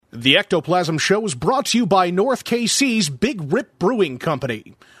The Ectoplasm Show is brought to you by North KC's Big Rip Brewing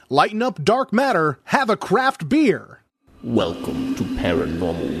Company. Lighten up dark matter, have a craft beer. Welcome to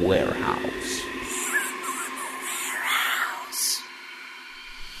Paranormal Warehouse.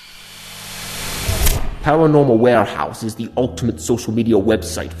 Paranormal Warehouse is the ultimate social media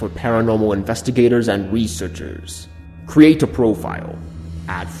website for paranormal investigators and researchers. Create a profile,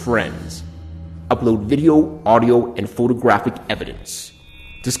 add friends, upload video, audio, and photographic evidence.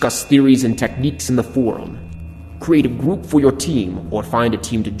 Discuss theories and techniques in the forum. Create a group for your team or find a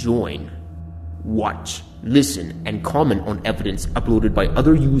team to join. Watch, listen, and comment on evidence uploaded by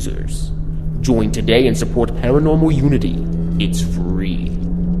other users. Join today and support Paranormal Unity. It's free.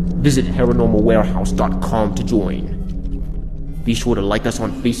 Visit paranormalwarehouse.com to join. Be sure to like us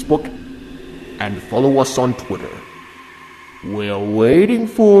on Facebook and follow us on Twitter. We're waiting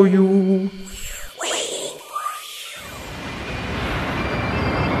for you.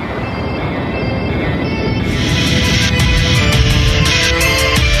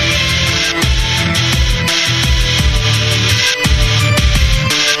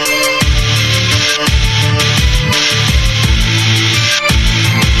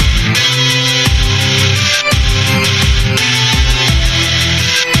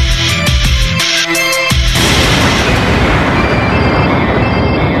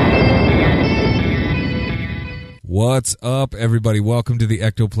 What's up, everybody? Welcome to the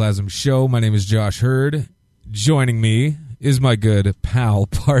Ectoplasm Show. My name is Josh Hurd. Joining me is my good pal,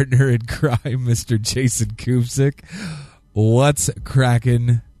 partner in crime, Mr. Jason Kupsik. What's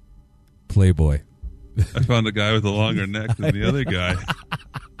crackin', Playboy? I found a guy with a longer neck than the other guy.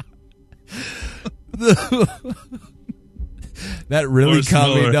 That really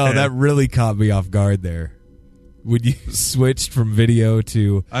caught me. No, that really caught me off guard there. When you switched from video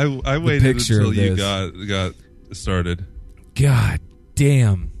to I waited until you got started. God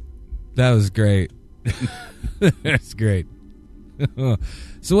damn, that was great. That's great.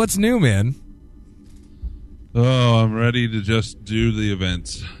 So what's new, man? Oh, I'm ready to just do the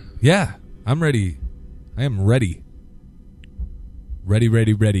events. Yeah, I'm ready. I am ready.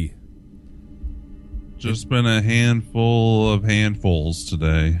 Ready. Just been a handful of handfuls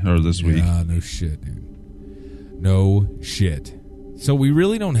today, or this week. Yeah, no shit, dude. No shit. So we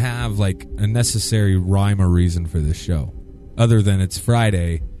really don't have, like, a necessary rhyme or reason for this show, other than it's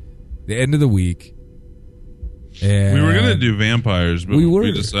Friday, the end of the week. And we were going to do vampires, but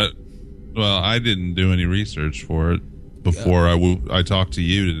we just I didn't do any research for it before I talked to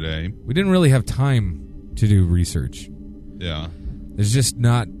you today. We didn't really have time to do research. Yeah. There's just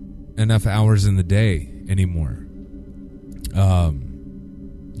not enough hours in the day anymore.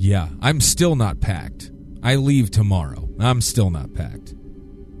 Yeah, I'm still not packed. I leave tomorrow. I'm still not packed.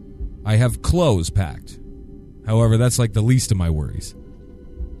 I have clothes packed. However, that's like the least of my worries.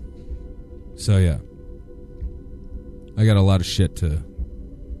 So yeah, I got a lot of shit to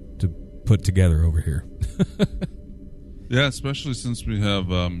put together over here. Yeah, especially since we have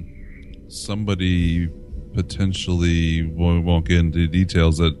somebody potentially, well, we won't get into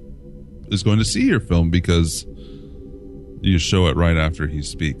details, that is going to see your film because you show it right after he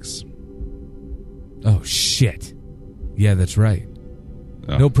speaks. Oh, shit. Yeah, that's right.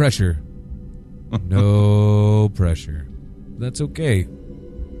 Oh. No pressure. No pressure. That's okay.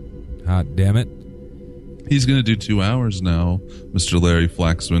 Hot damn it. He's going to do 2 hours now, Mr. Larry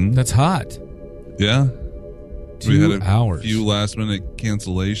Flaxman. That's hot. Yeah. 2 we had a hours. Few last-minute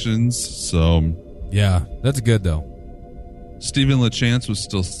cancellations, so... Yeah, that's good, though. Stephen LaChance was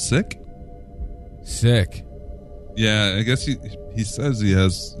still sick? Sick. Yeah, I guess he says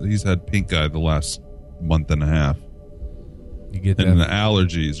he's had pink eye the last month and a half. You get that? And the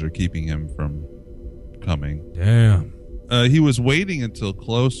allergies are keeping him from coming. Damn. He was waiting until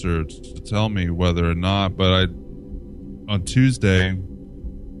closer to tell me whether or not, but on Tuesday,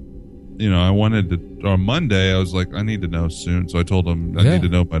 on Monday, I was like, I need to know soon. So I told him I need to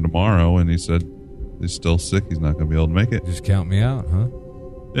know by tomorrow, and he said he's still sick. He's not going to be able to make it. Just count me out, huh?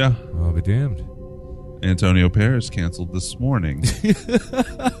 Yeah. I'll be damned. Antonio Perez canceled this morning.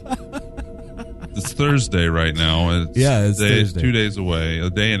 It's Thursday right now. It's Thursday. 2 days away, a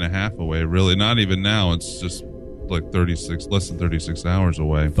day and a half away, really. Not even now. It's just like less than 36 hours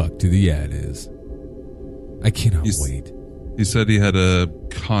away. Fuck to the yeah, it is. I cannot wait. He said he had a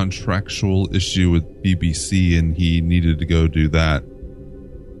contractual issue with BBC and he needed to go do that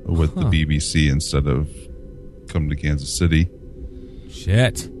with the BBC instead of come to Kansas City.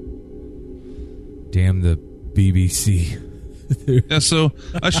 Shit. Damn the BBC. Yeah, so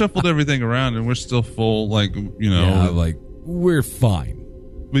I shuffled everything around and we're still full, we're fine.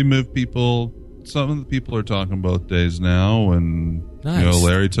 We moved people some of the people are talking both days now, and Nice.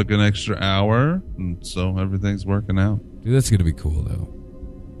 Larry took an extra hour, and so everything's working out. Dude, that's going to be cool, though.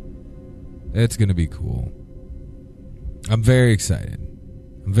 It's going to be cool. I'm very excited.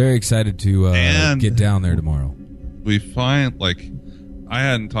 I'm very excited to And get down there tomorrow. We find, like, I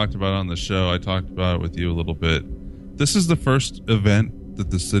hadn't talked about it on the show. I talked about it with you a little bit. This is the first event that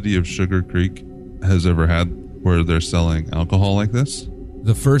the city of Sugar Creek has ever had where they're selling alcohol like this.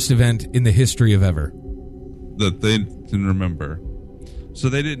 The first event in the history of ever. That they can remember. So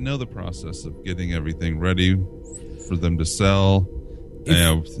they didn't know the process of getting everything ready for them to sell.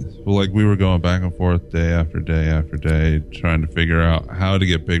 And like we were going back and forth day after day after day trying to figure out how to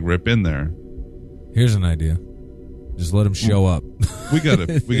get Big Rip in there. Here's an idea. Just let him show up. We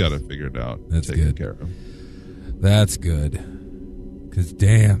gotta figure it out. That's Take good. Care of. That's good. Because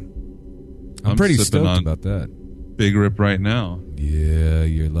damn. I'm pretty sipping stoked on about that. Big Rip right now. Yeah,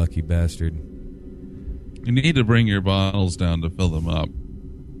 you're a lucky bastard. You need to bring your bottles down to fill them up.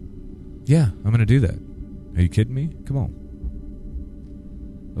 Yeah, I'm going to do that. Are you kidding me? Come on.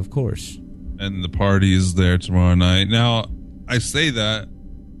 Of course. And the party is there tomorrow night. Now, I say that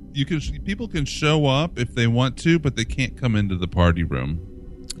people can show up if they want to, but they can't come into the party room.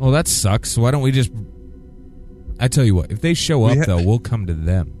 Well, that sucks. Why don't we just... I tell you what, if they show up, though, we'll come to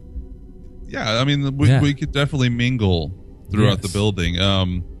them. Yeah, I mean, we could definitely mingle throughout the building.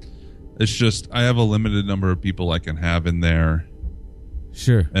 It's just, I have a limited number of people I can have in there.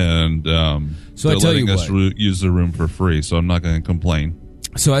 Sure. And so they're I tell letting you us use the room for free, so I'm not going to complain.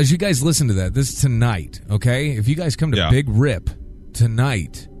 So as you guys listen to that, this is tonight, okay? If you guys come to Big Rip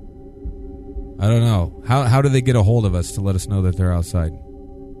tonight, I don't know. How do they get a hold of us to let us know that they're outside?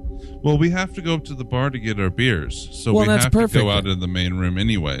 Well, we have to go up to the bar to get our beers, so Well, we that's have to perfect. go out in the main room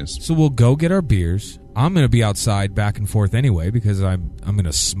anyways. So we'll go get our beers. I'm going to be outside back and forth anyway because I'm going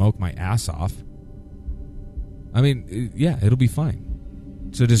to smoke my ass off. I mean, yeah, it'll be fine.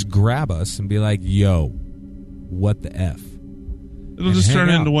 So just grab us and be like, yo, what the F? It'll just turn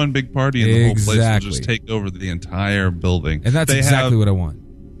into one big party, and the whole place will just take over the entire building. And that's exactly what I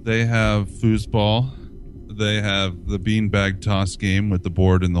want. They have foosball. They have the beanbag toss game with the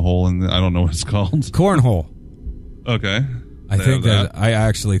board in the hole, and I don't know what it's called. Cornhole. Okay. I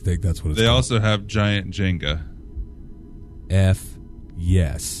actually think that's what it's called. They also have giant Jenga.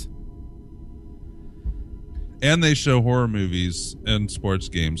 Yes. And they show horror movies and sports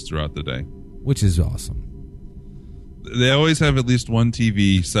games throughout the day. Which is awesome. They always have at least one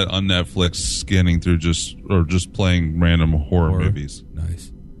TV set on Netflix scanning through just playing random horror movies.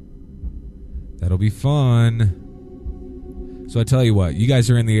 Nice. That'll be fun. So I tell you what, you guys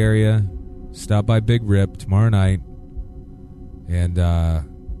are in the area, stop by Big Rip tomorrow night and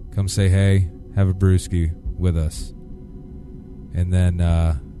come say hey, have a brewski with us. And then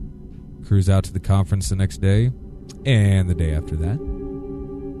cruise out to the conference the next day and the day after that.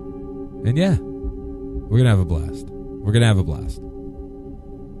 And yeah, we're going to have a blast.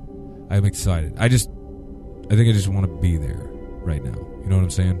 I'm excited. I think I just want to be there right now. You know what I'm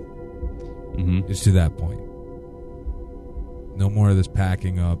saying? Mm-hmm. It's to that point. No more of this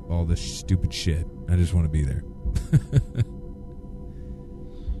packing up, all this stupid shit. I just want to be there.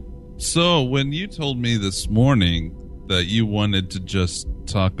 So when you told me this morning that you wanted to just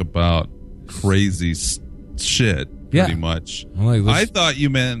talk about crazy shit, pretty much, I thought you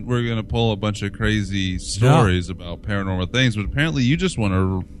meant we're going to pull a bunch of crazy stories about paranormal things, but apparently you just want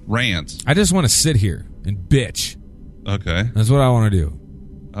to rant. I just want to sit here and bitch. Okay. That's what I want to do.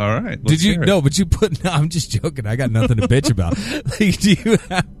 All right. Did you? No, but you put. No, I'm just joking. I got nothing to bitch about.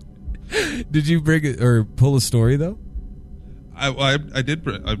 Did you bring it or pull a story though? I did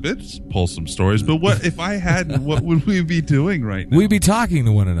pull some stories, but what if I hadn't? What would we be doing right now? We'd be talking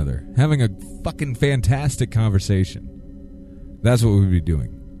to one another, having a fucking fantastic conversation. That's what we'd be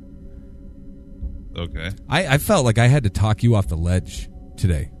doing. Okay. I felt like I had to talk you off the ledge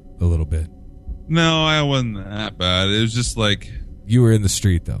today a little bit. No, I wasn't that bad. It was just like you were in the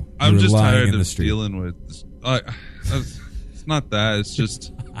street though. I'm just tired of dealing with. It's not that. It's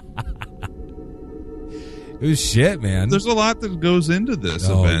just. It was shit, man. There's a lot that goes into this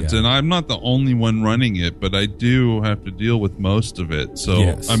event, and I'm not the only one running it, but I do have to deal with most of it.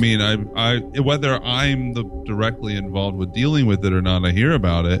 So, I mean, I whether I'm directly involved with dealing with it or not, I hear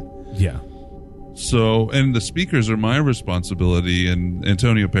about it. Yeah. So, and the speakers are my responsibility, and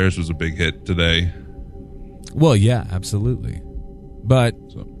Antonio Paris was a big hit today. Well, yeah, absolutely. But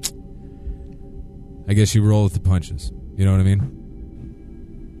I guess you roll with the punches. You know what I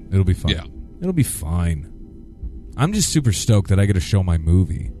mean? It'll be fine. Yeah. It'll be fine. I'm just super stoked that I get to show my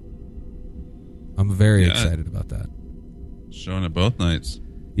movie. I'm very excited about that. Showing it both nights.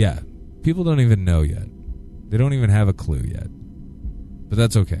 Yeah. People don't even know yet. They don't even have a clue yet. But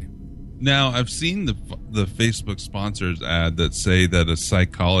that's okay. Now, I've seen the Facebook sponsors ad that say that a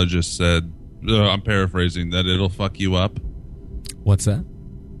psychologist said, I'm paraphrasing, that it'll fuck you up. What's that?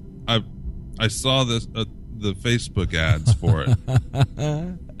 I saw this the Facebook ads for it,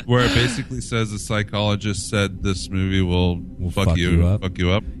 where it basically says a psychologist said this movie will fuck you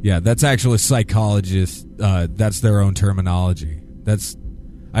up. Yeah, that's actually a psychologist. That's their own terminology.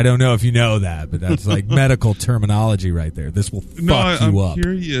 I don't know if you know that, but that's like medical terminology right there. This will fuck you up.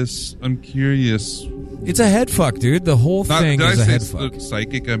 I'm curious. It's a head fuck, dude. The whole thing is a head fuck.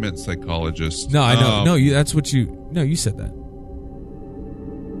 Psychic, I meant psychologist. No, I know. No, that's what you... No, you said that.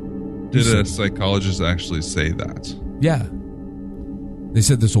 Did a psychologist actually say that? Yeah. They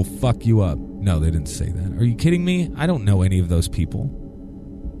said this will fuck you up. No, they didn't say that. Are you kidding me? I don't know any of those people.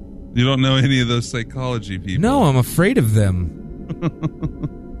 You don't know any of those psychology people? No, I'm afraid of them.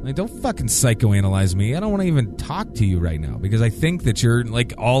 Like, don't fucking psychoanalyze me. I don't want to even talk to you right now because I think that you're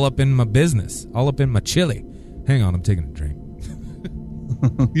like all up in my business, all up in my chili. Hang on, I'm taking a drink.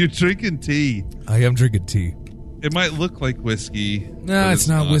 You're drinking tea. I am drinking tea. It might look like whiskey. No, it's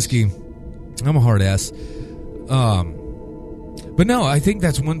not whiskey. I'm a hard ass. But no, I think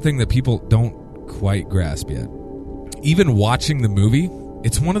that's one thing that people don't quite grasp yet. Even watching the movie,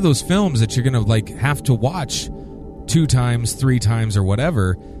 it's one of those films that you're going to like have to watch 2 times, 3 times, or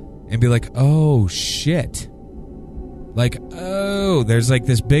whatever, and be like, oh, shit. Like, oh, there's like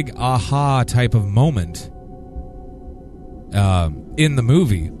this big aha type of moment in the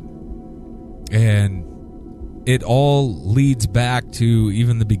movie. And it all leads back to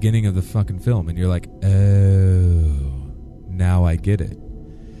even the beginning of the fucking film. And you're like, oh, now I get it.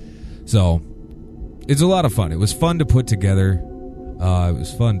 So, it's a lot of fun. It was fun to put together. It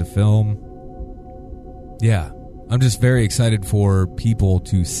was fun to film. Yeah. I'm just very excited for people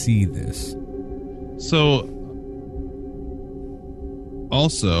to see this. So,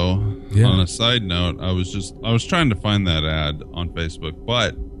 also, on a side note, I was trying to find that ad on Facebook,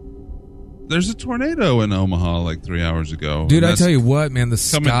 but there's a tornado in Omaha like 3 hours ago. Dude, I tell you what, man, the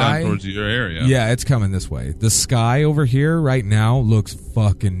sky coming down towards your area. Yeah, it's coming this way. The sky over here right now looks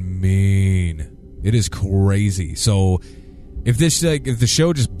fucking mean. It is crazy. So, if the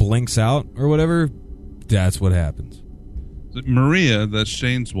show just blinks out or whatever, that's what happens. Maria, that's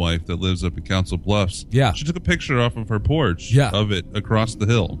Shane's wife that lives up in Council Bluffs. Yeah. She took a picture off of her porch of it across the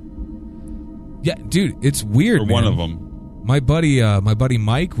hill. Yeah, dude, it's weird, man. One of them. My buddy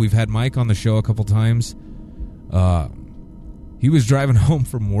Mike, we've had Mike on the show a couple times. He was driving home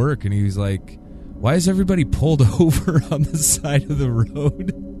from work and he was like, why is everybody pulled over on the side of the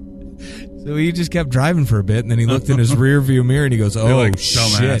road? So he just kept driving for a bit and then he looked in his rear view mirror and he goes, oh, like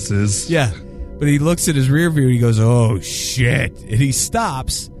dumbasses. Shit. Yeah. But he looks at his rear view and he goes, oh, shit. And he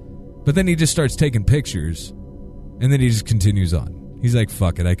stops, but then he just starts taking pictures, and then he just continues on. He's like,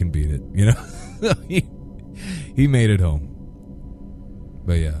 fuck it, I can beat it. You know? He made it home.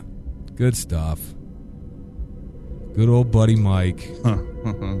 But yeah, good stuff. Good old buddy Mike.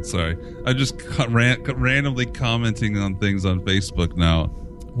 Sorry. I just randomly commenting on things on Facebook now.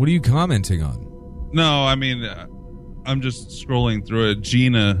 What are you commenting on? No, I mean... I'm just scrolling through it.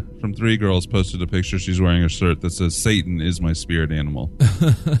 Gina from 3 Girls posted a picture. She's wearing a shirt that says, Satan is my spirit animal.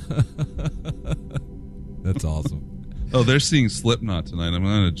 That's awesome. Oh, they're seeing Slipknot tonight. I'm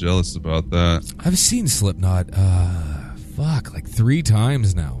kind of jealous about that. I've seen Slipknot, like 3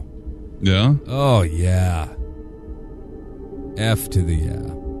 times now. Yeah? Oh, yeah. F to the yeah.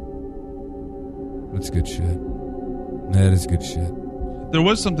 That's good shit. That is good shit. There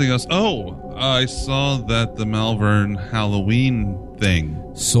was something else. Oh, I saw that the Malvern Halloween thing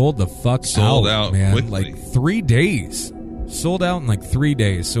sold the fuck out, man. Quickly. Like 3 days. Sold out in like 3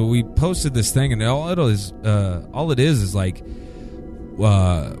 days. So we posted this thing, and all it is like,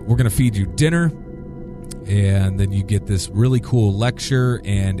 we're gonna feed you dinner, and then you get this really cool lecture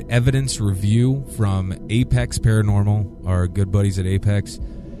and evidence review from Apex Paranormal, our good buddies at Apex.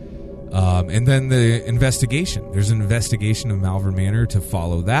 And then the investigation. There's an investigation of Malvern Manor to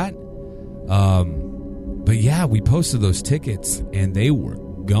follow that. But yeah, we posted those tickets, and they were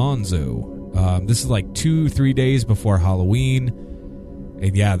gonzo. This is like 2-3 days before Halloween.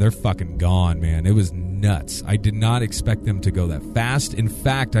 And yeah, they're fucking gone, man. It was nuts. I did not expect them to go that fast. In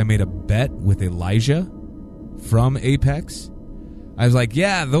fact, I made a bet with Elijah from Apex. I was like,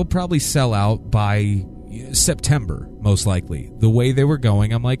 yeah, they'll probably sell out by September, most likely. The way they were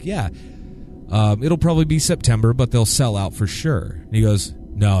going, I'm like, yeah, it'll probably be September, but they'll sell out for sure. And he goes,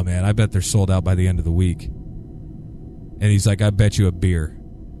 no, man, I bet they're sold out by the end of the week. And he's like, I bet you a beer.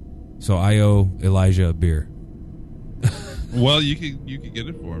 So I owe Elijah a beer. Well, you could get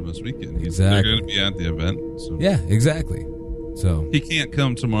it for him this weekend. Exactly. They're going to be at the event. So. Yeah, exactly. So he can't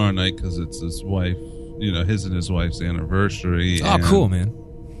come tomorrow night because it's his wife, his and his wife's anniversary. Oh, cool, man.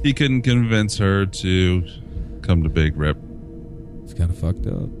 He couldn't convince her to come to Big Rip. It's kind of fucked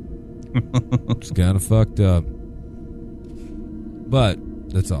up. It's kind of fucked up. But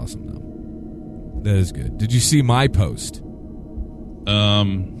that's awesome, though. That is good. Did you see my post?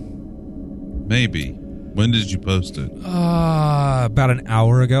 Maybe. When did you post it? About an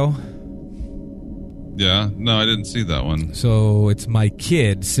hour ago. Yeah? No, I didn't see that one. So it's my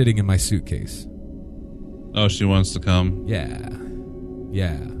kid sitting in my suitcase. Oh, she wants to come? Yeah.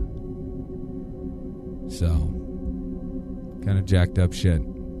 Yeah. So, kind of jacked up shit.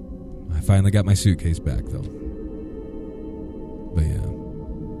 I finally got my suitcase back, though. But yeah.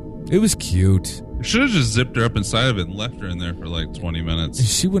 It was cute. You should have just zipped her up inside of it and left her in there for like 20 minutes.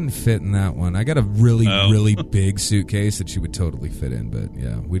 She wouldn't fit in that one. I got a really big suitcase that she would totally fit in, but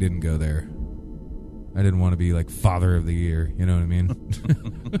yeah, we didn't go there. I didn't want to be like father of the year, you know what I mean?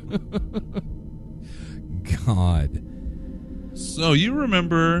 God. So you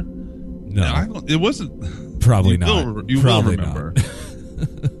remember? No. It wasn't. Probably not. You Probably will remember. Not.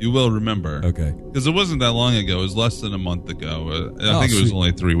 You will remember. Okay. Because it wasn't that long ago. It was less than a month ago. I think it was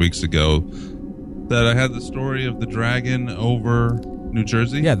only 3 weeks ago that I had the story of the dragon over New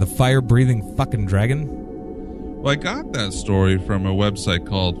Jersey. Yeah, the fire-breathing fucking dragon. Well, I got that story from a website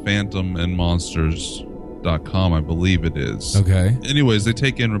called phantomandmonsters.com, I believe it is. Okay. Anyways, they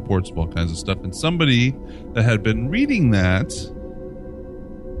take in reports of all kinds of stuff. And somebody that had been reading that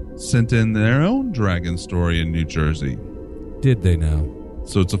sent in their own dragon story in New Jersey. Did they now?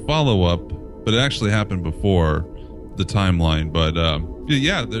 So it's a follow-up, but it actually happened before the timeline. But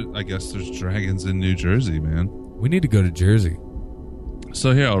yeah, I guess there's dragons in New Jersey, man. We need to go to Jersey.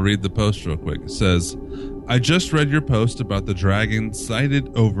 So here, I'll read the post real quick. It says, I just read your post about the dragon sighted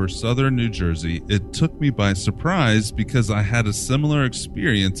over southern New Jersey. It took me by surprise because I had a similar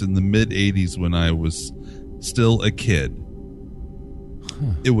experience in the mid-'80s when I was still a kid.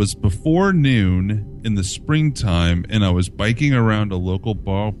 It was before noon in the springtime, and I was biking around a local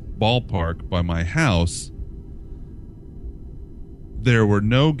ballpark by my house. There were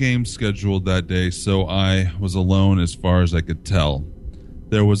no games scheduled that day, so I was alone as far as I could tell.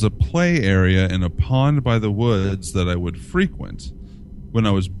 There was a play area and a pond by the woods that I would frequent when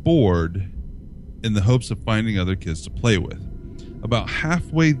I was bored in the hopes of finding other kids to play with. About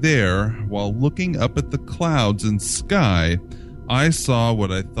halfway there, while looking up at the clouds and sky, I saw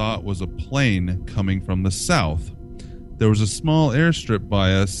what I thought was a plane coming from the south. There was a small airstrip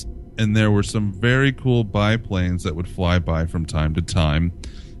by us, and there were some very cool biplanes that would fly by from time to time.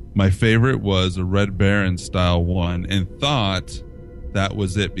 My favorite was a Red Baron style one, and thought that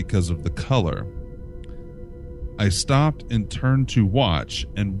was it because of the color. I stopped and turned to watch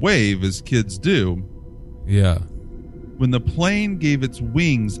and wave as kids do. Yeah. When the plane gave its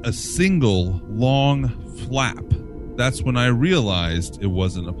wings a single long flap, that's when I realized it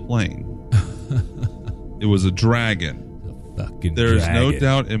wasn't a plane. It was a dragon. There is no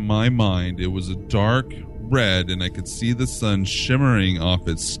doubt in my mind it was a dark red, and I could see the sun shimmering off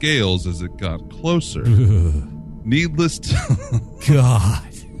its scales as it got closer. Needless to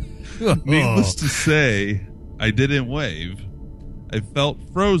say, I didn't wave. I felt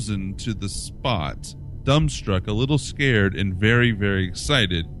frozen to the spot, dumbstruck, a little scared, and very, very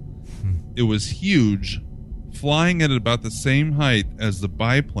excited. It was huge, flying at about the same height as the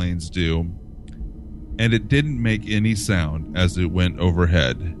biplanes do, and it didn't make any sound as it went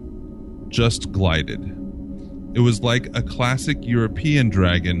overhead. Just glided. It was like a classic European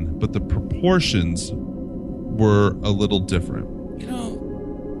dragon, but the proportions were a little different.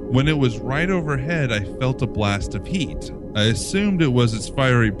 When it was right overhead, I felt a blast of heat. I assumed it was its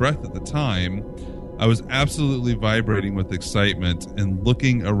fiery breath at the time. I was absolutely vibrating with excitement and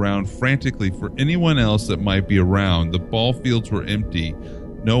looking around frantically for anyone else that might be around. The ball fields were empty.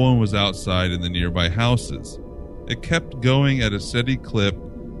 No one was outside in the nearby houses. It kept going at a steady clip,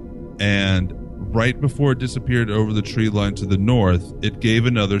 and right before it disappeared over the tree line to the north, it gave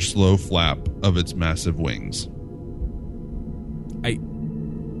another slow flap of its massive wings.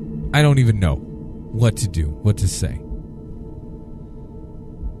 I don't even know what to do, what to say.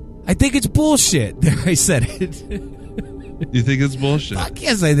 I think it's bullshit. There, I said it. You think it's bullshit? Fuck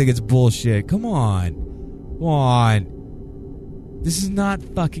yes, I think it's bullshit. Come on. Come on. This is not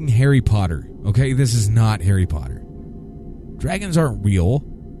fucking Harry Potter, okay? This is not Harry Potter. Dragons aren't real.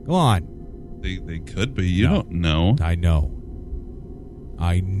 Come on. They could be. You don't know. I know.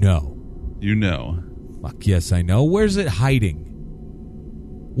 You know. Fuck yes, I know. Where's it hiding?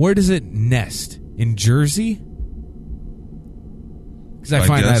 Where does it nest? In Jersey? Because I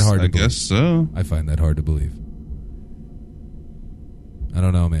find that hard to believe. I guess so. I find that hard to believe. I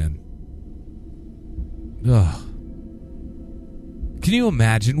don't know, man. Ugh. Can you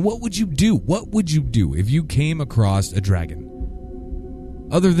imagine? What would you do? What would you do if you came across a dragon?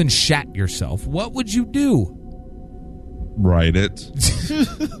 Other than shat yourself, what would you do? Ride it.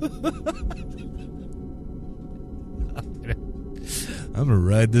 I'm gonna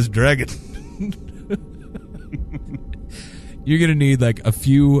ride this dragon. You're gonna need like a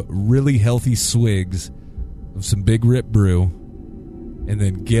few really healthy swigs of some Big Rip brew, and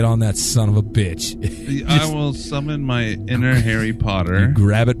then get on that son of a bitch. I will summon my inner Harry Potter. You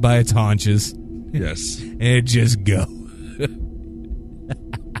grab it by its haunches. Yes. And just go.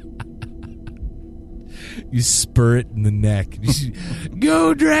 You spur it in the neck.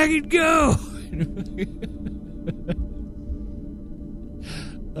 Go, dragon, go!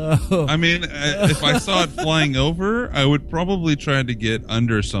 Oh. I mean, if I saw it flying over, I would probably try to get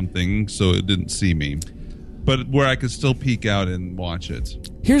under something so it didn't see me. But where I could still peek out and watch it.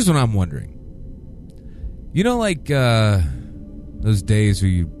 Here's what I'm wondering. You know, like those days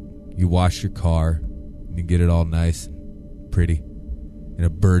where you wash your car and you get it all nice and pretty, and a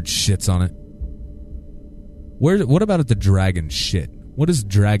bird shits on it? What about the dragon shit? What does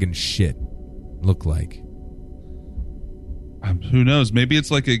dragon shit look like? Who knows? Maybe it's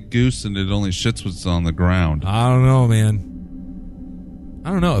like a goose and it only shits what's on the ground. I don't know, man.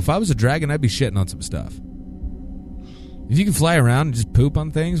 I don't know. If I was a dragon, I'd be shitting on some stuff. If you can fly around and just poop on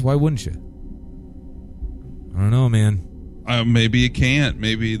things, why wouldn't you? I don't know, man. Maybe you can't.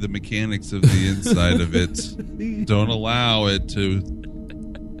 Maybe the mechanics of the inside of it don't allow it to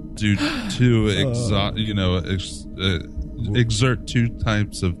exert two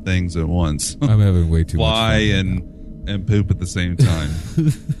types of things at once. I'm having way too fly much fun and poop at the same time.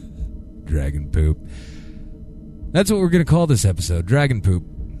 Dragon poop. That's what we're going to call this episode. Dragon poop.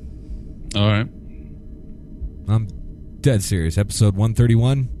 All right. I'm dead serious. Episode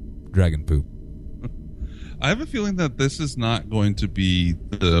 131, Dragon poop. I have a feeling that this is not going to be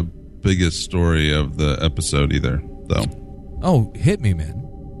the biggest story of the episode either, though. Oh, hit me, man.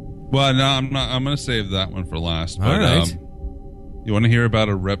 Well, no, I'm not. I'm going to save that one for last. All right. You want to hear about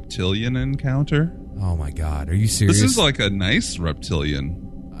a reptilian encounter? Oh my God, are you serious? This is like a nice reptilian.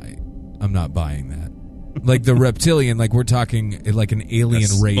 I'm not buying that. Like the reptilian, like we're talking like an alien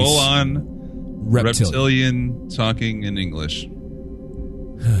race. Full on reptilian talking in English.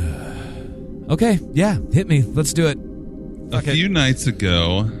 Okay, yeah, hit me. Let's do it. A few nights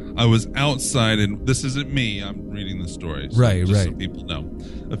ago, I was outside, and this isn't me. I'm reading the story. So right. So people know.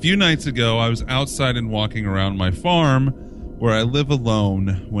 A few nights ago, I was outside and walking around my farm where I live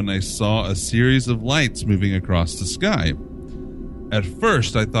alone when I saw a series of lights moving across the sky. At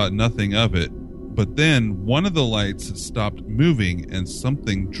first, I thought nothing of it, but then one of the lights stopped moving and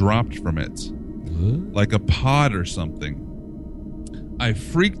something dropped from it, like a pod or something. I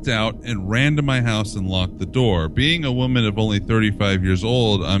freaked out and ran to my house and locked the door. Being a woman of only 35 years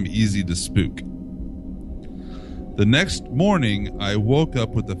old, I'm easy to spook. The next morning, I woke up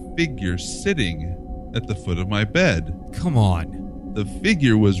with a figure sitting at the foot of my bed. Come on. The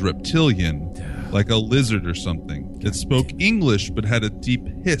figure was reptilian, like a lizard or something. It spoke English but had a deep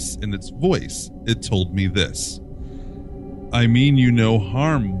hiss in its voice. It told me this. I mean you no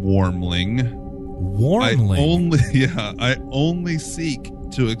harm, wormling. Wormling? I only seek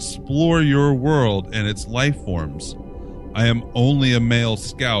to explore your world and its life forms. I am only a male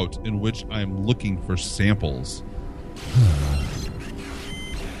scout in which I am looking for samples.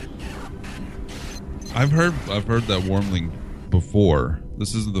 I've heard that wormling before.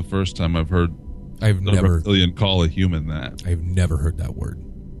 This isn't the first time I've heard the reptilian call a human that. I've never heard that word.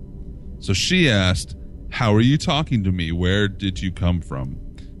 So she asked, "How are you talking to me? Where did you come from?"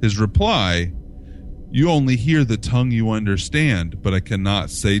 His reply, "You only hear the tongue you understand, but I cannot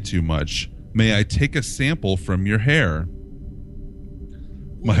say too much. May I take a sample from your hair?"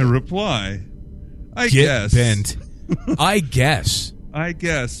 My reply, I guess. Bent. I guess. I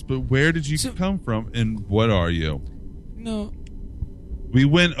guess, but where did you come from and what are you? No. We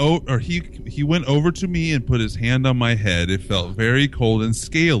went over, or he went over to me and put his hand on my head. It felt very cold and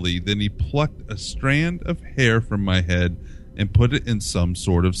scaly. Then he plucked a strand of hair from my head and put it in some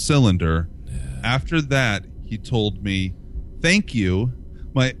sort of cylinder. After that, he told me, "Thank you.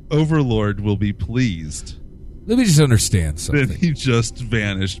 My overlord will be pleased." Let me just understand something. Then he just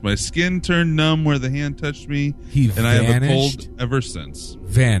vanished. My skin turned numb where the hand touched me, I have a cold ever since.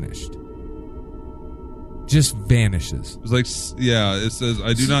 Vanished. Just vanishes. It's like, yeah, it says,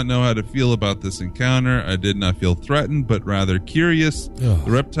 I do not know how to feel about this encounter. I did not feel threatened, but rather curious. Ugh.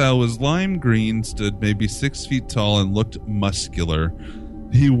 The reptile was lime green, stood maybe 6 feet tall, and looked muscular.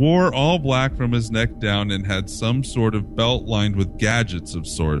 He wore all black from his neck down and had some sort of belt lined with gadgets of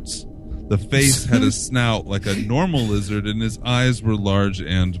sorts. The face had a snout like a normal lizard, and his eyes were large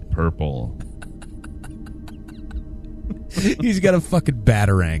and purple. He's got a fucking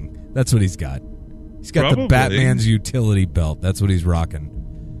batarang. That's what he's got. He's got Probably. the Batman's utility belt. That's what he's rocking.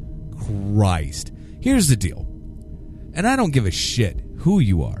 Christ. Here's the deal. And I don't give a shit who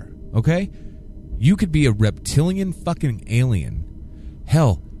you are, okay? You could be a reptilian fucking alien.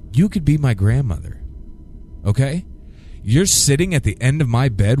 Hell, you could be my grandmother. Okay? You're sitting at the end of my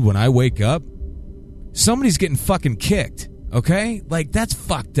bed when I wake up. Somebody's getting fucking kicked, okay? Like, that's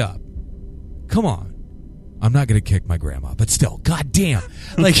fucked up. Come on. I'm not going to kick my grandma, but still, goddamn.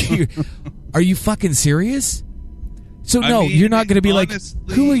 Like, are you fucking serious? So, no, you're not going to be honestly,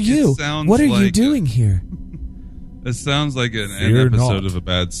 like, who are you? What are you doing here? It sounds like an Fear episode not. of a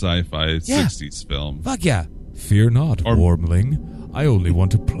bad sci-fi 60s film. Fuck yeah. Fear not, Or- wormling. I only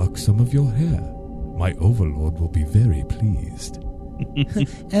want to pluck some of your hair. My overlord will be very pleased.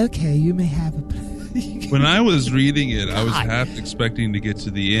 Okay, you may have a... When I was reading it, I was God. half expecting to get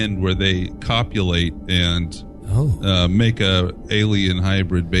to the end where they copulate and Oh. make a alien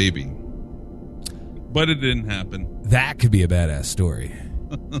hybrid baby. But it didn't happen. That could be a badass story.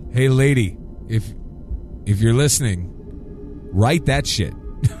 Hey, lady, if you're listening, write that shit.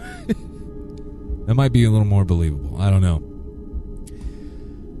 That might be a little more believable. I don't know.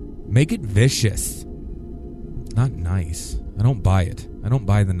 Make it vicious. Not nice. I don't buy it. I don't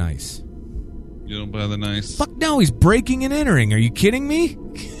buy the nice. You don't buy the nice. Fuck no, he's breaking and entering. Are you kidding me?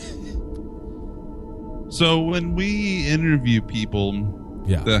 So when we interview people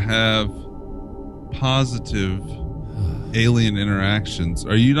Yeah. that have positive alien interactions,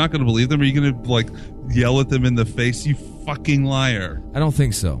 are you not going to believe them? Are you going to like yell at them in the face? You fucking liar. I don't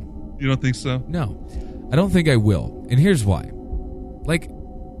think so. You don't think so? No. I don't think I will. And here's why. Like,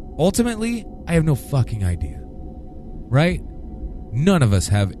 ultimately, I have no fucking idea. Right? None of us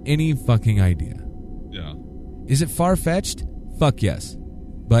have any fucking idea. Yeah. Is it far-fetched? Fuck yes.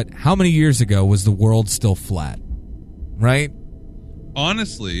 But how many years ago was the world still flat? Right?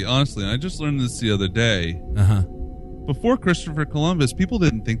 Honestly, and I just learned this the other day. Uh-huh. Before Christopher Columbus, people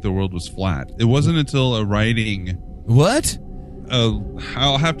didn't think the world was flat. It wasn't until a writing. What?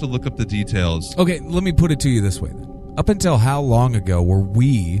 I'll have to look up the details. Okay, let me put it to you this way then. Up until how long ago were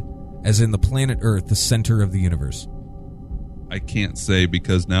we, as in the planet Earth, the center of the universe? I can't say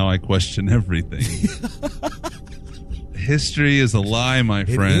because now I question everything. History is a lie, my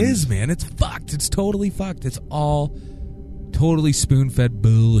friend. It is, man. It's fucked. It's totally fucked. It's all totally spoon-fed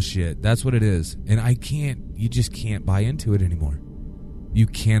bullshit. That's what it is. And you just can't buy into it anymore. You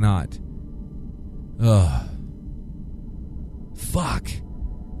cannot. Ugh. Fuck.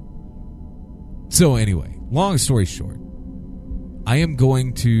 So anyway, long story short, I am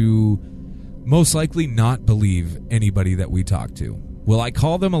going to most likely not believe anybody that we talk to. Will I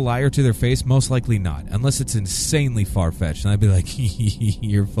call them a liar to their face? Most likely not, unless it's insanely far-fetched. And I'd be like,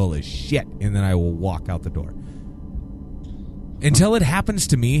 you're full of shit. And then I will walk out the door. Until it happens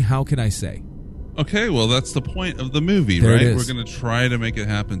to me, how can I say? Okay, well, that's the point of the movie, There right? it is. We're going to try to make it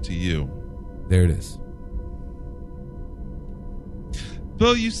happen to you. There it is.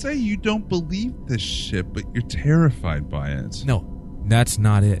 Though you say you don't believe this shit, but you're terrified by it. No, that's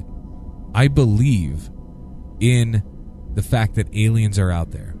not it. I believe in the fact that aliens are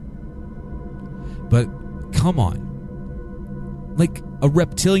out there. But come on. Like a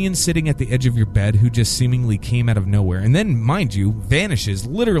reptilian sitting at the edge of your bed who just seemingly came out of nowhere and then, mind you, vanishes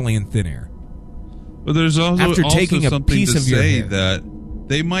literally in thin air. But there's also, After taking a something piece to of your say hair. that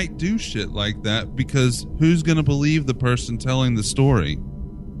they might do shit like that because who's going to believe the person telling the story?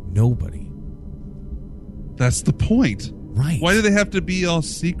 Nobody. That's the point. Right. Why do they have to be all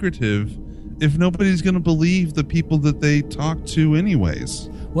secretive if nobody's going to believe the people that they talk to anyways?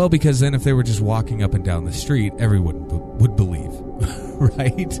 Well, because then if they were just walking up and down the street, everyone would believe.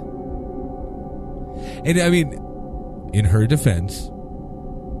 Right? And I mean, in her defense,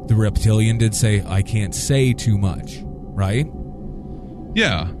 the reptilian did say, I can't say too much. Right?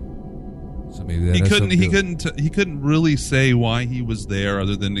 Yeah. So maybe that He has couldn't. something He to do with couldn't. He couldn't really say why he was there,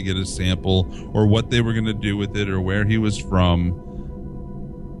 other than to get a sample, or what they were going to do with it, or where he was from.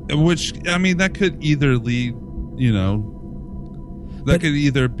 Which, I mean, that could either lead, that But- could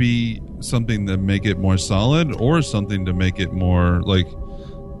either be something to make it more solid, or something to make it more like.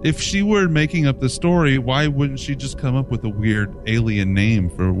 If she were making up the story, why wouldn't she just come up with a weird alien name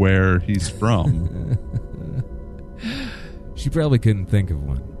for where he's from? She probably couldn't think of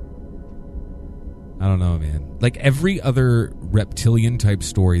one. I don't know, man. Like every other reptilian type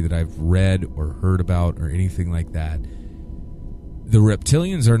story that I've read or heard about or anything like that, the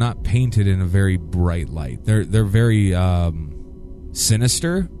reptilians are not painted in a very bright light. They're very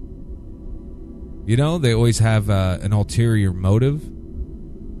sinister. You know, they always have an ulterior motive.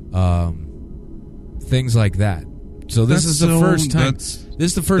 Things like that. So this is the first time. This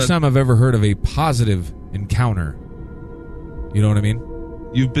is the first time I've ever heard of a positive encounter. You know what I mean?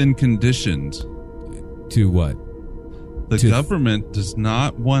 You've been conditioned. To what? The government does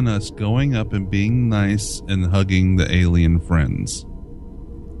not want us going up and being nice and hugging the alien friends.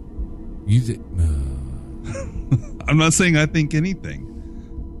 I'm not saying I think anything.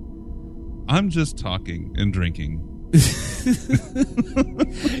 I'm just talking and drinking.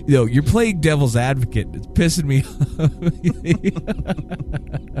 Yo, you're playing devil's advocate. It's pissing me off.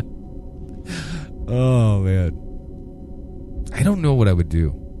 Oh, man. I don't know what I would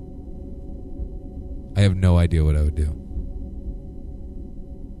do. I have no idea what I would do.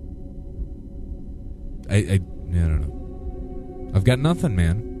 I don't know. I've got nothing,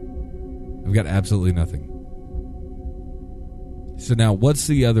 man. I've got absolutely nothing. So now, what's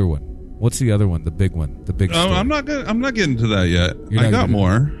the other one? What's the other one? The big one, the big. I'm not getting to that yet. I got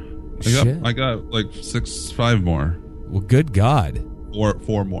more. I got like 5 more. Well, good God. Or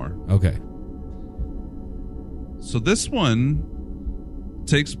 4 more. Okay. So this one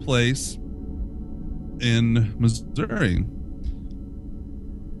takes place in Missouri.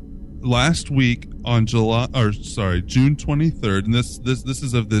 Last week on June 23rd, and this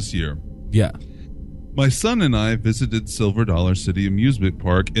is of this year. Yeah. My son and I visited Silver Dollar City Amusement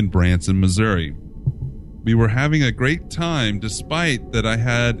Park in Branson, Missouri. We were having a great time despite that I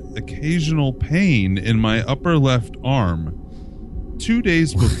had occasional pain in my upper left arm. 2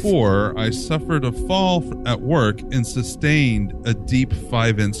 days before, I suffered a fall at work and sustained a deep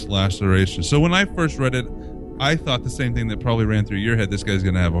 5-inch laceration. So when I first read it, I thought the same thing that probably ran through your head. This guy's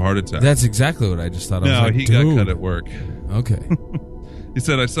going to have a heart attack. That's exactly what I just thought. He got cut at work. Okay. He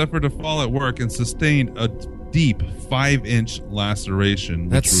said, I suffered a fall at work and sustained a deep 5-inch laceration,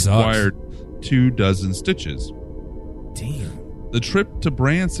 which required 24 stitches. Damn. The trip to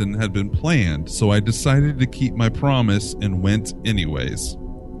Branson had been planned, so I decided to keep my promise and went anyways.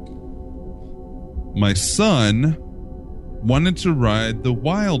 My son wanted to ride the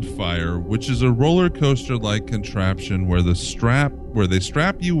Wildfire, which is a roller coaster-like contraption where they strap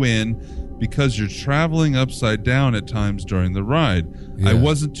you in because you're traveling upside down at times during the ride. Yeah. I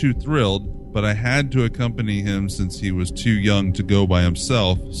wasn't too thrilled, but I had to accompany him since he was too young to go by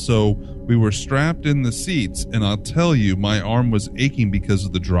himself, so we were strapped in the seats, and I'll tell you, my arm was aching because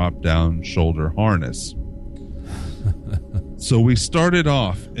of the drop-down shoulder harness. So we started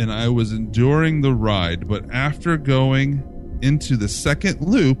off, and I was enduring the ride, but after going into the second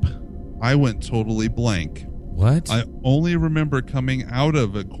loop, I went totally blank. What? I only remember coming out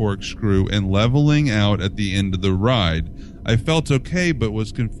of a corkscrew and leveling out at the end of the ride. I felt okay, but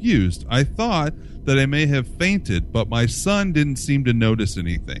was confused. I thought that I may have fainted, but my son didn't seem to notice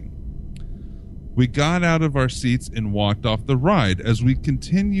anything. We got out of our seats and walked off the ride. As we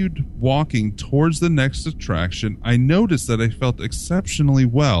continued walking towards the next attraction, I noticed that I felt exceptionally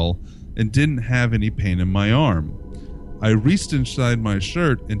well and didn't have any pain in my arm. I reached inside my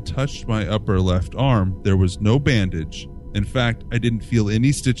shirt and touched my upper left arm. There was no bandage. In fact, I didn't feel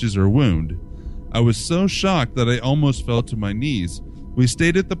any stitches or wound. I was so shocked that I almost fell to my knees. We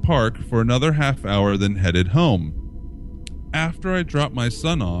stayed at the park for another half hour, then headed home. After I dropped my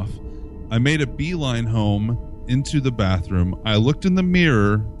son off, I made a beeline home into the bathroom. I looked in the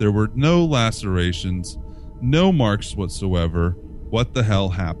mirror. There were no lacerations, no marks whatsoever. What the hell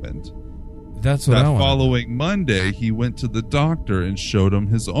happened? That's what I want. That following Monday, he went to the doctor and showed him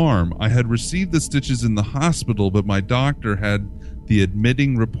his arm. I had received the stitches in the hospital, but my doctor had the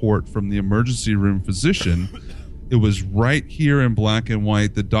admitting report from the emergency room physician. It was right here in black and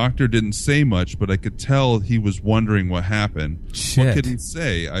white. The doctor didn't say much, but I could tell he was wondering what happened. Shit. What could he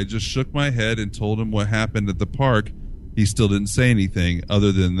say? I just shook my head and told him what happened at the park. He still didn't say anything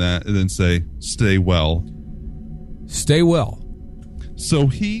other than that, and then say, "Stay well." Stay well. So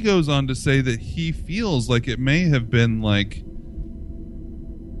he goes on to say that he feels like it may have been like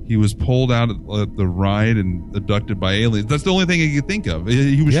he was pulled out of the ride and abducted by aliens. That's the only thing he could think of.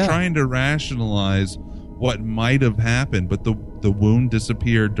 He was trying to rationalize what might have happened, but the wound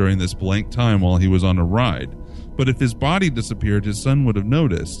disappeared during this blank time while he was on a ride. But if his body disappeared, his son would have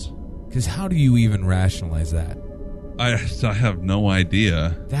noticed. Because how do you even rationalize that? I have no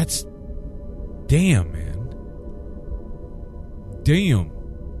idea. That's... Damn, man. Damn.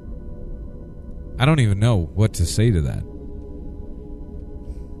 I don't even know what to say to that.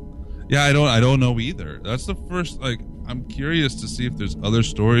 Yeah, I don't know either. That's the first, I'm curious to see if there's other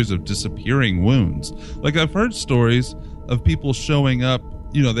stories of disappearing wounds. Like, I've heard stories of people showing up,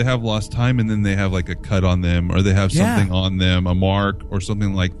 they have lost time and then they have like a cut on them, or they have something on them, a mark or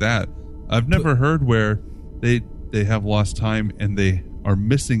something like that. I've never heard where they have lost time and they are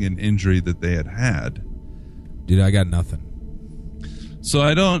missing an injury that they had. Dude, I got nothing. So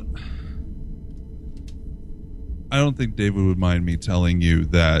I don't think David would mind me telling you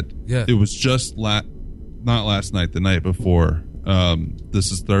that it was just not last night, the night before.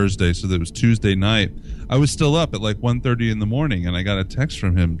 This is Thursday, so that was Tuesday night. I was still up at like 1:30 in the morning, and I got a text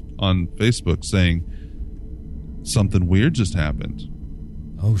from him on Facebook saying something weird just happened.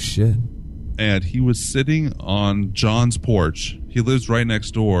 Oh, shit. And he was sitting on John's porch. He lives right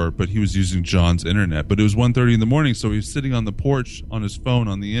next door, but he was using John's internet. But it was 1:30 in the morning, so he was sitting on the porch on his phone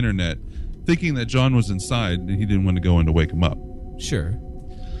on the internet, thinking that John was inside, and he didn't want to go in to wake him up. Sure.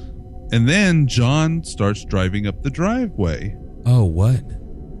 And then John starts driving up the driveway. Oh, what?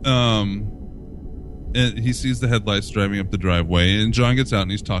 And he sees the headlights driving up the driveway, and John gets out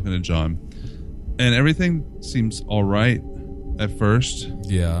and he's talking to John. And everything seems all right at first.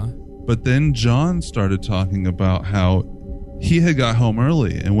 Yeah. But then John started talking about how he had got home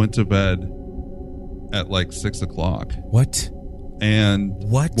early and went to bed at like 6 o'clock. What? And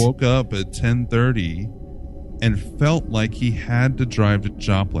what? Woke up at 10:30 and felt like he had to drive to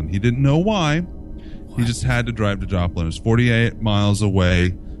Joplin. He didn't know why. What? He just had to drive to Joplin. It was 48 miles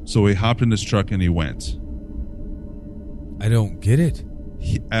away. So he hopped in his truck and he went. I don't get it.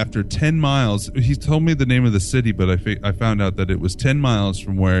 After 10 miles, he told me the name of the city, but I found out that it was 10 miles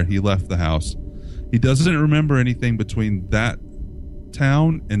from where he left the house. He doesn't remember anything between that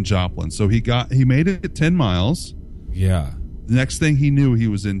town and Joplin. So he made it 10 miles. Yeah. The next thing he knew, he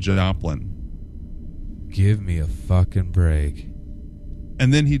was in Joplin. Give me a fucking break.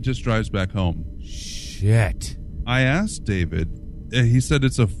 And then he just drives back home. Shit. I asked David. He said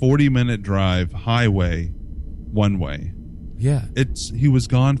it's a 40-minute drive, highway, one way. Yeah. He was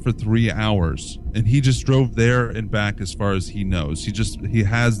gone for 3 hours, and he just drove there and back as far as he knows. He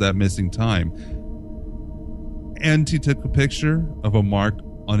has that missing time. And he took a picture of a mark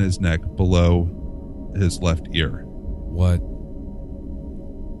on his neck below his left ear. What?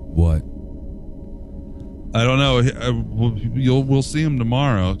 I don't know. We'll see him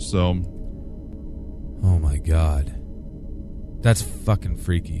tomorrow, so. Oh my God. That's fucking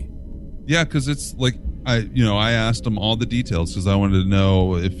freaky. Yeah, because it's like, I asked him all the details because I wanted to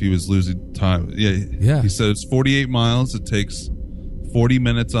know if he was losing time. Yeah. He said it's 48 miles. It takes 40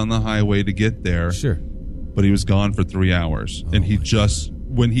 minutes on the highway to get there. Sure. But he was gone for 3 hours. And he just,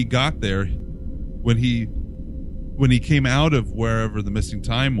 when he got there, when he came out of wherever the missing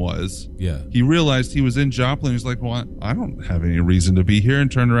time was, he realized he was in Joplin. He's like, well, I don't have any reason to be here,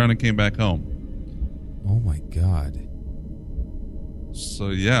 and turned around and came back home. Oh my God. So,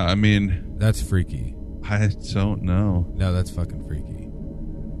 yeah, I mean. That's freaky. I don't know. No, that's fucking freaky.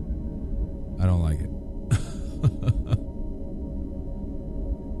 I don't like it.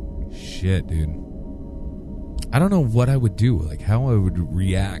 Shit, dude. I don't know what I would do, like how I would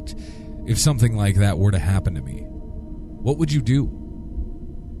react if something like that were to happen to me. What would you do?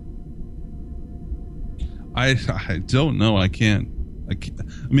 I don't know. I can't. I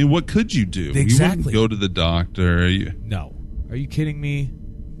mean, what could you do? Exactly. You wouldn't go to the doctor. No. Are you kidding me?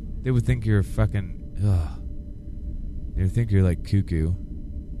 They would think you're a fucking... Ugh. They would think you're like cuckoo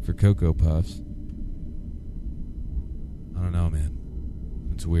for Cocoa Puffs. I don't know, man.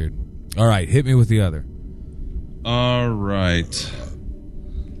 It's weird. All right, hit me with the other. All right.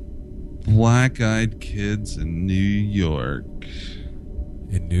 Black-eyed kids in New York.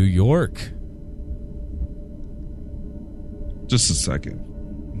 In New York? Just a second.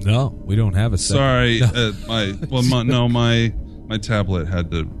 No, we don't have a second. Sorry, No. My tablet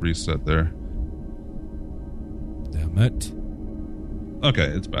had to reset there. Damn it. Okay,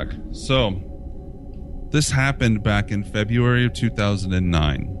 it's back. So, this happened back in February of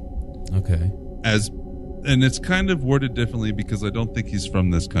 2009. Okay. And it's kind of worded differently because I don't think he's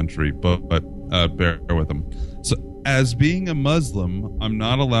from this country, but bear with him. So, as being a Muslim, I'm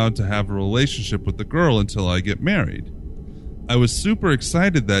not allowed to have a relationship with the girl until I get married. I was super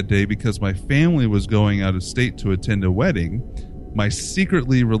excited that day because my family was going out of state to attend a wedding. My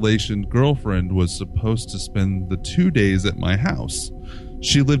secretly relationed girlfriend was supposed to spend the 2 days at my house.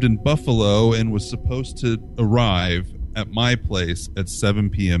 She lived in Buffalo and was supposed to arrive at my place at 7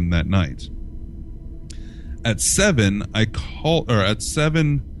 p.m. that night. At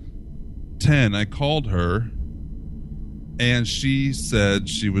 7:10, I called her, and she said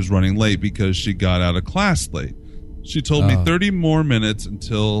she was running late because she got out of class late. She told me 30 more minutes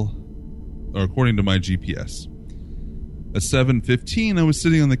until or according to my GPS. At 7:15, I was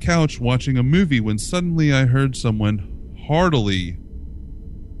sitting on the couch watching a movie when suddenly I heard someone heartily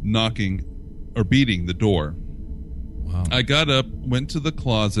knocking or beating the door. Wow. I got up, went to the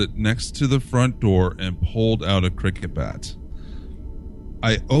closet next to the front door, and pulled out a cricket bat.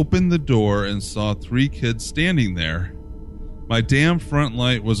 I opened the door and saw 3 kids standing there. My damn front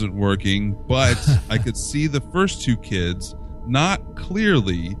light wasn't working, but I could see the first 2 kids, not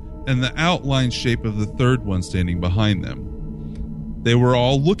clearly, and the outline shape of the third one standing behind them. They were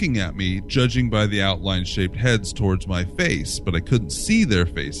all looking at me, judging by the outline-shaped heads towards my face, but I couldn't see their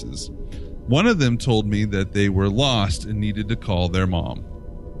faces. One of them told me that they were lost and needed to call their mom.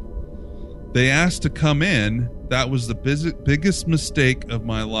 They asked to come in. That was the biggest mistake of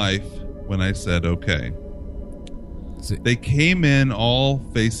my life when I said okay. They came in all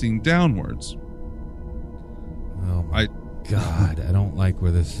facing downwards. Oh my God, I don't like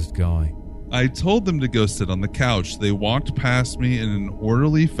where this is going. I told them to go sit on the couch. They walked past me in an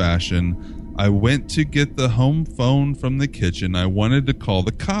orderly fashion. I went to get the home phone from the kitchen. I wanted to call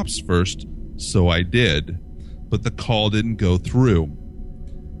the cops first, so I did. But the call didn't go through.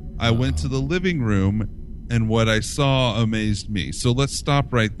 I went to the living room, and what I saw amazed me. So let's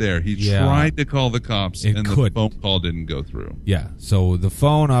stop right there. He tried to call the cops, and the phone call didn't go through. Yeah, so the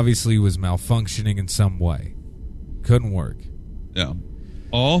phone obviously was malfunctioning in some way. Couldn't work. Yeah.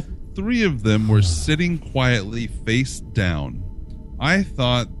 All 3 of them were sitting quietly face down. I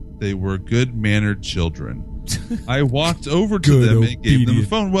thought they were good-mannered children. I walked over to them and gave them the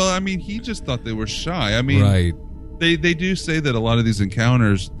phone. Well, I mean, he just thought they were shy. I mean, right. They do say that a lot of these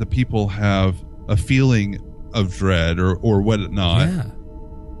encounters, the people have a feeling of dread or whatnot. Yeah.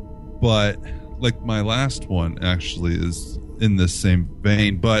 But like my last one actually is in this same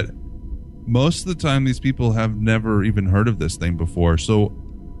vein. But most of the time, these people have never even heard of this thing before. So,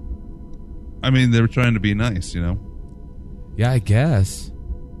 I mean, they were trying to be nice, you know? Yeah, I guess.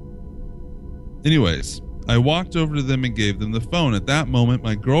 Anyways, I walked over to them and gave them the phone. At that moment,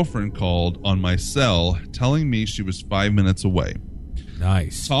 my girlfriend called on my cell, telling me she was 5 minutes away.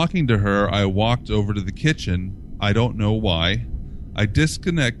 Nice. Talking to her, I walked over to the kitchen. I don't know why. I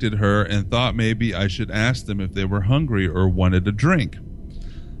disconnected her and thought maybe I should ask them if they were hungry or wanted a drink.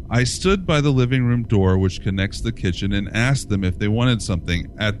 I stood by the living room door, which connects the kitchen, and asked them if they wanted something.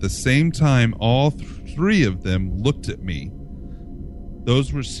 At the same time, all 3 of them looked at me.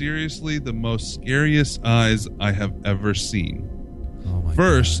 Those were seriously the most scariest eyes I have ever seen. Oh my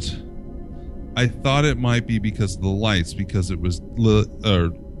First, God. I thought it might be because of the lights, because it was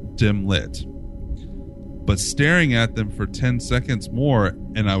dim lit. But staring at them for 10 seconds more,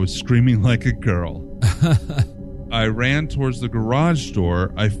 and I was screaming like a girl. I ran towards the garage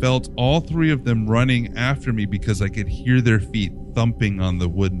door. I felt all 3 of them running after me because I could hear their feet thumping on the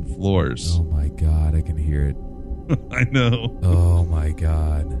wooden floors. Oh my God, I can hear it. I know. Oh my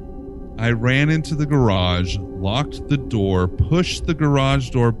God. I ran into the garage, locked the door, pushed the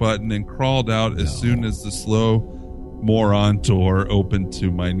garage door button, and crawled out as soon as the slow moron door opened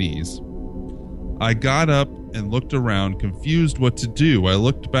to my knees. I got up and looked around, confused what to do. I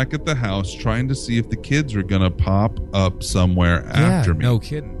looked back at the house, trying to see if the kids were going to pop up somewhere after me. No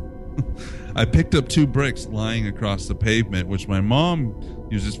kidding. I picked up 2 bricks lying across the pavement, which my mom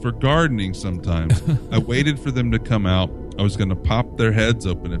uses for gardening sometimes. I waited for them to come out. I was going to pop their heads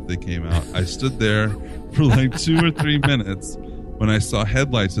open if they came out. I stood there for like 2 or 3 minutes. When I saw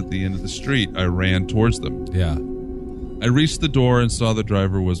headlights at the end of the street, I ran towards them. Yeah. I reached the door and saw the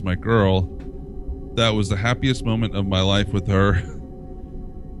driver was my girl. That was the happiest moment of my life with her.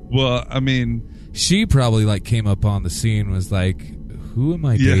 Well, I mean... She probably like came up on the scene and was like, who am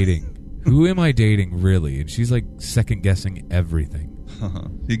I dating? Who am I dating, really? And she's like second-guessing everything.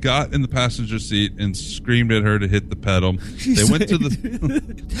 He got in the passenger seat and screamed at her to hit the pedal. They went to the...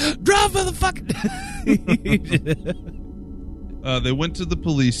 Drive, motherfucker! They went to the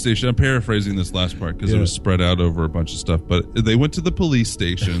police station. I'm paraphrasing this last part because it was spread out over a bunch of stuff. But they went to the police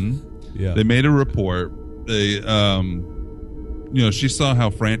station. Yeah. They made a report. They, she saw how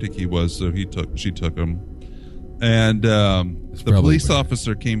frantic he was, so she took him. And the police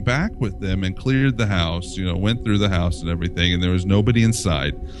officer came back with them and cleared the house, went through the house and everything, and there was nobody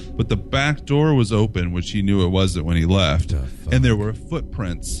inside. But the back door was open, which he knew it wasn't when he left. And there were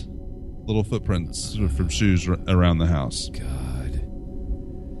footprints, little footprints from shoes around the house. God.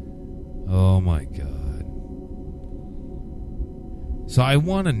 Oh, my God. So I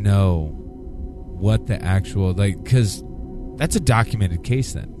want to know what the actual, because that's a documented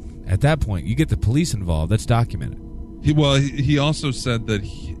case then. At that point, you get the police involved. That's documented. He also said that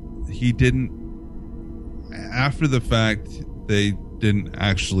he didn't. After the fact, they didn't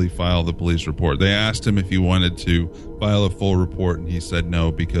actually file the police report. They asked him if he wanted to file a full report, and he said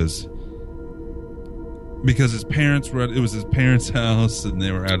no because his parents were it was his parents' house and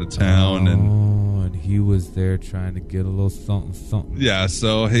they were out of town, and he was there trying to get a little something. Yeah,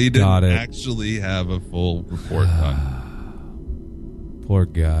 so he didn't actually have a full report done. Poor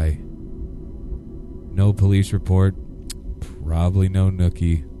guy. No police report. Probably no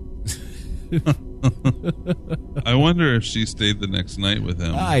nookie. I wonder if she stayed the next night with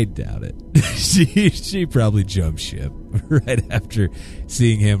him. I doubt it. She probably jumped ship right after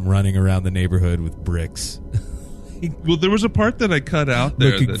seeing him running around the neighborhood with bricks. Well, there was a part that I cut out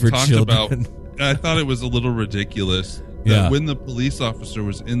there Looking that for talked children. about. I thought it was a little ridiculous that Yeah. when the police officer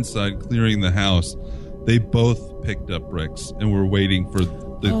was inside clearing the house, they both picked up bricks and were waiting for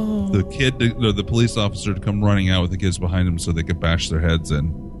the kid, the police officer, to come running out with the kids behind him so they could bash their heads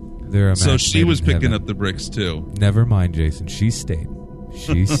in. So she was picking up the bricks too. Never mind, Jason. She stayed.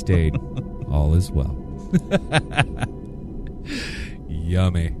 She stayed. All is well.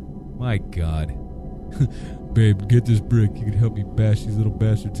 Yummy. My God. Babe, get this brick. You can help me bash these little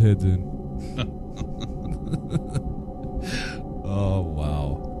bastards' heads in. Oh,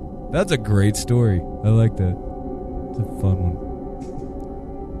 wow. That's a great story. I like that. It's a fun one.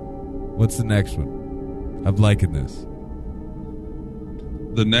 What's the next one? I'm liking this.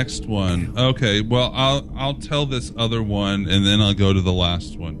 The next one. Okay, well, I'll tell this other one, and then I'll go to the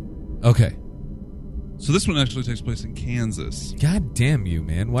last one. Okay. So this one actually takes place in Kansas. God damn you,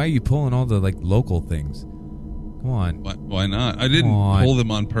 man. Why are you pulling all the, local things? Come on. Why not? I didn't pull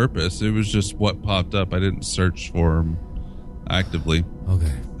them on purpose. It was just what popped up. I didn't search for them actively.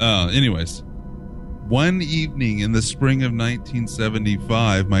 Okay. Anyways. One evening in the spring of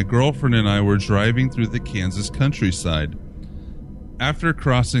 1975, my girlfriend and I were driving through the Kansas countryside. After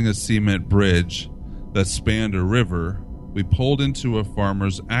crossing a cement bridge that spanned a river, we pulled into a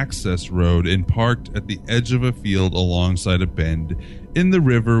farmer's access road and parked at the edge of a field alongside a bend in the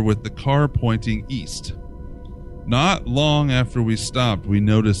river with the car pointing east. Not long after we stopped, we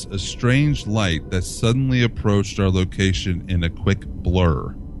noticed a strange light that suddenly approached our location in a quick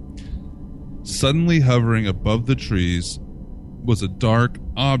blur. Suddenly hovering above the trees was a dark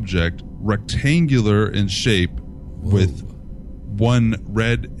object, rectangular in shape, with one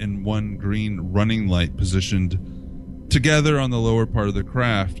red and one green running light positioned together on the lower part of the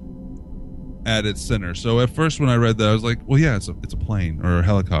craft at its center. So at first when I read that, I was like, well, yeah, it's a plane or a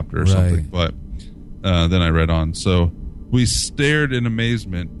helicopter or something. But then I read on. So we stared in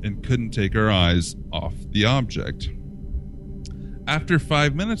amazement and couldn't take our eyes off the object. After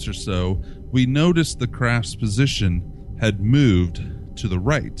 5 minutes or so, we noticed the craft's position had moved to the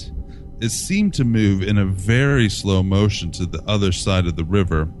right. It seemed to move in a very slow motion to the other side of the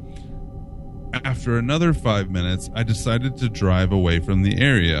river. After another 5 minutes, I decided to drive away from the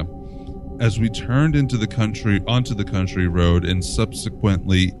area. As we turned onto the country road and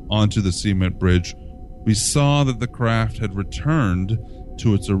subsequently onto the cement bridge, we saw that the craft had returned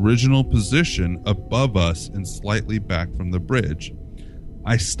to its original position above us and slightly back from the bridge.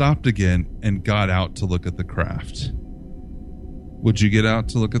 I stopped again and got out to look at the craft. Would you get out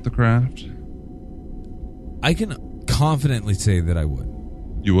to look at the craft? I can confidently say that I would.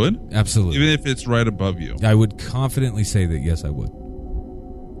 You would? Absolutely. Even if it's right above you? I would confidently say that, yes, I would.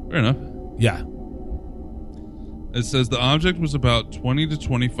 Fair enough. Yeah. It says the object was about 20 to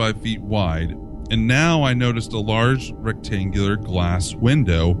 25 feet wide, and now I noticed a large rectangular glass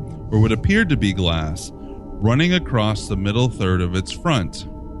window, or what appeared to be glass, running across the middle third of its front.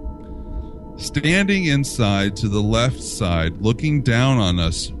 Standing inside to the left side, looking down on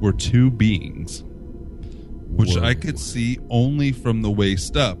us, were two beings, which I could see only from the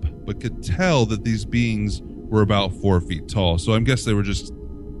waist up, but could tell that these beings were about 4 feet tall. So I guess they were just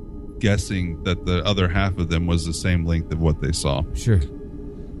guessing that the other half of them was the same length of what they saw. Sure.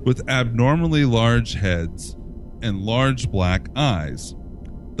 With abnormally large heads and large black eyes.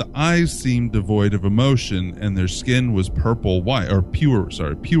 The eyes seemed devoid of emotion, and their skin was pure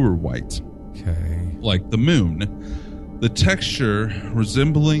white. Okay. Like the moon. The texture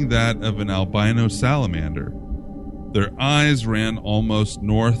resembling that of an albino salamander. Their eyes ran almost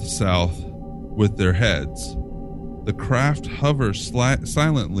north-south with their heads. The craft hovered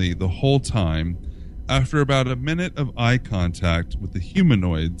silently the whole time. After about a minute of eye contact with the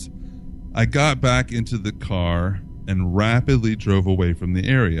humanoids, I got back into the car and rapidly drove away from the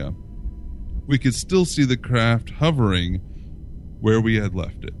area. We could still see the craft hovering where we had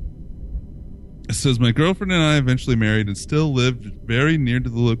left it. It says, my girlfriend and I eventually married and still lived very near to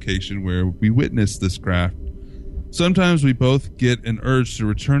the location where we witnessed this craft. Sometimes we both get an urge to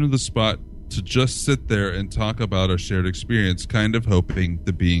return to the spot to just sit there and talk about our shared experience, kind of hoping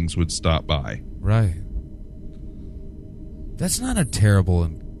the beings would stop by. Right. That's not a terrible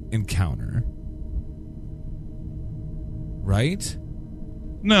encounter. Right?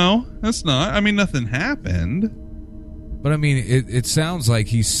 No, that's not. I mean, nothing happened. But I mean, it sounds like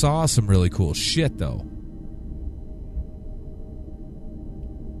he saw some really cool shit, though.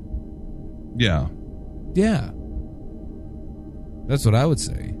 Yeah. Yeah. That's what I would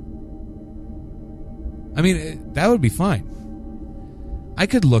say. I mean, that would be fine. I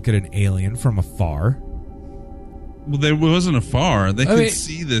could look at an alien from afar. Well, it wasn't afar. They could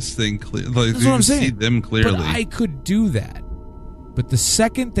see this thing clearly. Like, that's what I'm saying. See them clearly. But I could do that. But the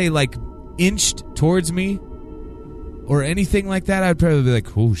second they, like, inched towards me or anything like that, I'd probably be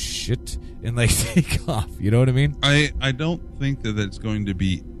like, oh, shit, and, like, take off. You know what I mean? I don't think that it's going to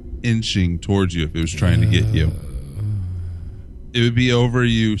be inching towards you if it was trying to get you. It would be over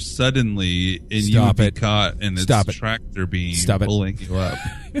you suddenly, and you would be caught in its tractor beam pulling you up.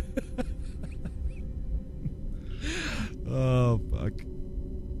 Oh, fuck.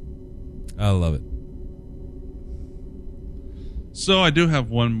 I love it. So I do have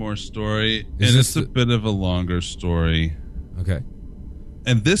one more story, and it's a bit of a longer story. Okay.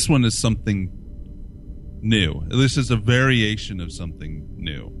 And this one is something new. This is a variation of something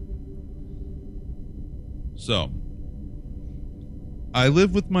new. So, I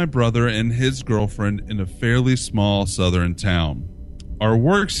live with my brother and his girlfriend in a fairly small southern town. Our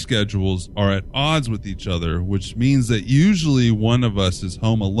work schedules are at odds with each other, which means that usually one of us is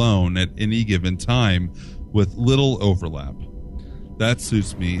home alone at any given time with little overlap. That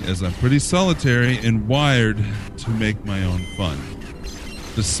suits me, as I'm pretty solitary and wired to make my own fun.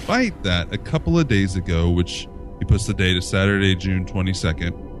 Despite that, a couple of days ago, which he puts the date of Saturday, June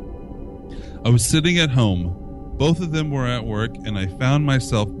 22nd, I was sitting at home. Both of them were at work, and I found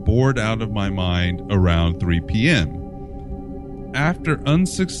myself bored out of my mind around 3 p.m. After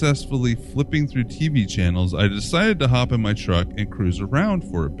unsuccessfully flipping through TV channels, I decided to hop in my truck and cruise around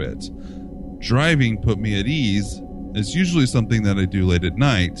for a bit. Driving put me at ease. It's usually something that I do late at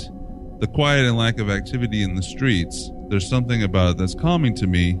night. The quiet and lack of activity in the streets, there's something about it that's calming to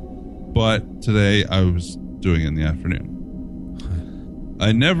me, but today I was doing it in the afternoon.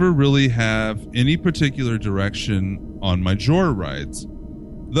 I never really have any particular direction on my joyride rides.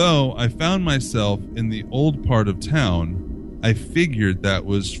 Though I found myself in the old part of town, I figured that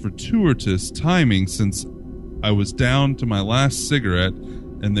was fortuitous timing since I was down to my last cigarette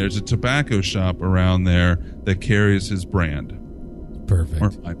and there's a tobacco shop around there that carries his brand. Perfect.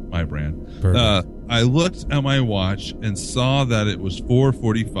 Or my brand. Perfect. I looked at my watch and saw that it was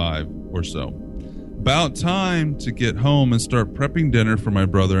 4:45 or so. About time to get home and start prepping dinner for my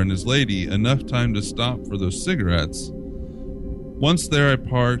brother and his lady. Enough time to stop for those cigarettes. Once there, I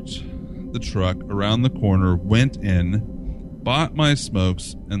parked the truck around the corner, went in, bought my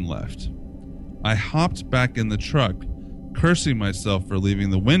smokes, and left. I hopped back in the truck, cursing myself for leaving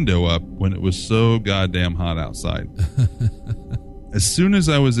the window up when it was so goddamn hot outside. As soon as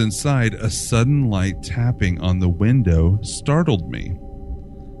I was inside, a sudden light tapping on the window startled me.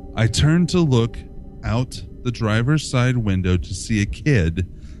 I turned to look out the driver's side window to see a kid,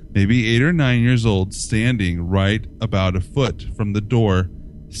 maybe 8 or 9 years old, standing right about a foot from the door,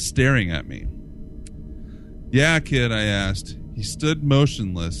 staring at me. "Yeah, kid," I asked. He stood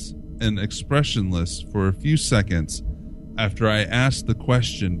motionless and expressionless for a few seconds after I asked the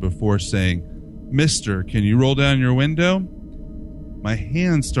question before saying, "Mister, can you roll down your window?" My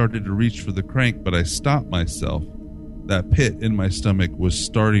hand started to reach for the crank, but I stopped myself. That pit in my stomach was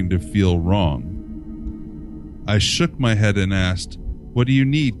starting to feel wrong. I shook my head and asked, "What do you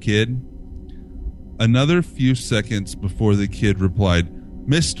need, kid?" Another few seconds before the kid replied,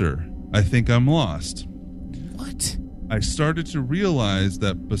 "Mister, I think I'm lost." What? I started to realize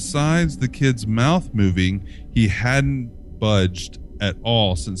that besides the kid's mouth moving, he hadn't budged at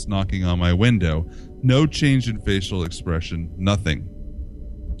all since knocking on my window. No change in facial expression, nothing.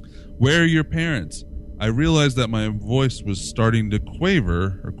 "Where are your parents?" I realized that my voice was starting to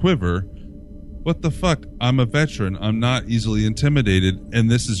quiver. "What the fuck? I'm a veteran. I'm not easily intimidated,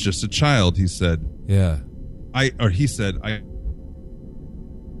 and this is just a child," he said. Yeah. He said,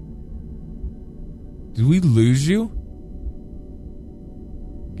 Did we lose you?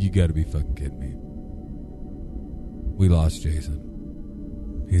 You gotta be fucking kidding me. We lost Jason.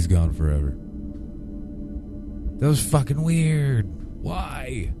 He's gone forever. That was fucking weird.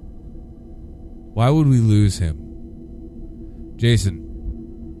 Why? Why would we lose him? Jason.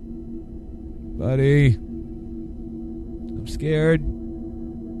 Buddy. I'm scared.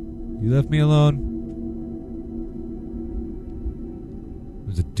 You left me alone.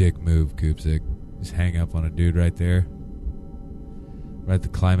 was a dick move, Koopsik. Just hang up on a dude right there. Right at the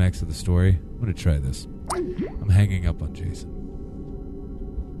climax of the story. I'm going to try this. I'm hanging up on Jason.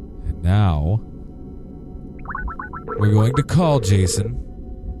 And now, we're going to call Jason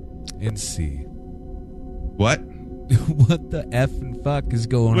and see. What? What the F and fuck is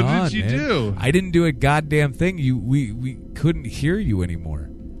going on, What did you man? do? I didn't do a goddamn thing. We couldn't hear you anymore.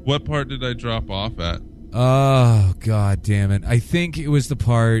 What part did I drop off at? Oh, god damn it. I think it was the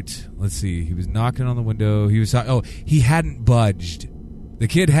part, let's see, he was knocking on the window. He hadn't budged. The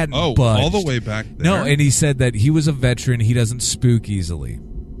kid hadn't budged. All the way back there? No, and he said that he was a veteran. He doesn't spook easily.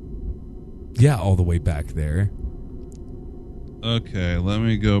 Yeah, all the way back there. Okay, let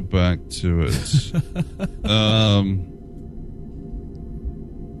me go back to it.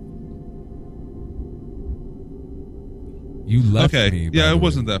 You left me. Yeah, it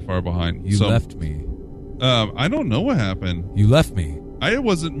wasn't that far behind. You left me. I don't know what happened. You left me. I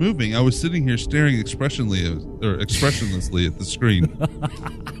wasn't moving. I was sitting here staring expressionlessly at the screen.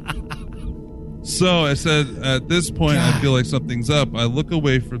 So I said, at this point, I feel like something's up. I look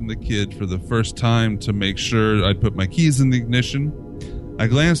away from the kid for the first time to make sure I'd put my keys in the ignition. I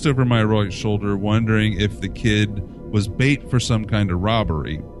glanced over my right shoulder, wondering if the kid was bait for some kind of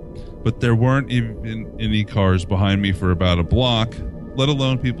robbery. But there weren't even any cars behind me for about a block, let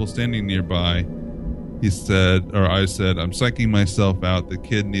alone people standing nearby. I said, I'm psyching myself out. The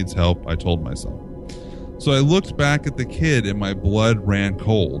kid needs help, I told myself. So I looked back at the kid and my blood ran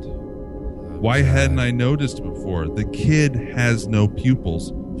cold. Why hadn't I noticed before? The kid has no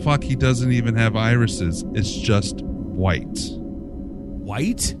pupils. Fuck, he doesn't even have irises. It's just white.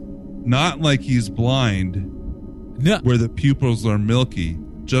 White? Not like he's blind, No. where the pupils are milky.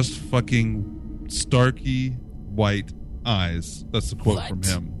 Just fucking starky white eyes. That's the quote from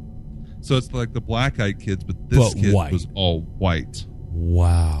him. So it's like the black-eyed kids, but this kid was all white.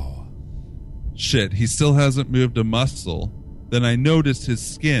 Wow. Shit, he still hasn't moved a muscle. Then I noticed his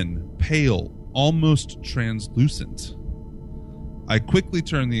skin, pale, almost translucent. I quickly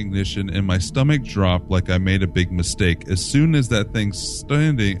turned the ignition and my stomach dropped like I made a big mistake. As soon as that thing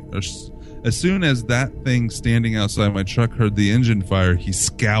standing outside my truck heard the engine fire, he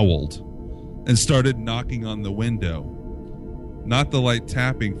scowled and started knocking on the window. Not the light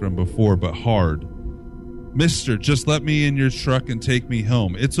tapping from before, but hard. Mister, just let me in your truck and take me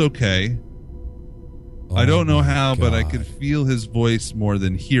home. It's okay. I don't know how, but I could feel his voice more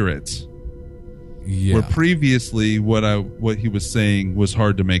than hear it. Yeah. Where previously what he was saying was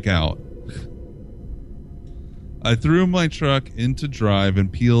hard to make out. I threw my truck into drive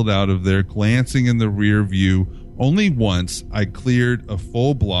and peeled out of there, glancing in the rear view. Only once I cleared a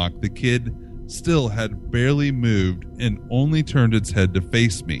full block, the kid still had barely moved and only turned its head to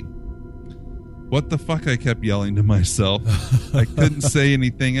face me. What the fuck, I kept yelling to myself. I couldn't say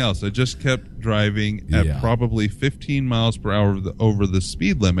anything else. I just kept driving at probably 15 miles per hour over the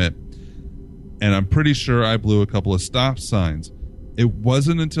speed limit, and I'm pretty sure I blew a couple of stop signs. It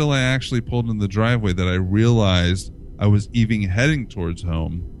wasn't until I actually pulled in the driveway that I realized I was even heading towards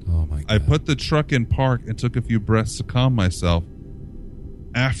home. Oh my God. I put the truck in park and took a few breaths to calm myself.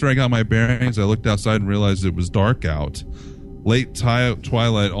 After I got my bearings, I looked outside and realized it was dark out. Late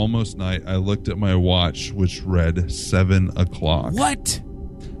twilight, almost night, I looked at my watch, which read 7 o'clock. What?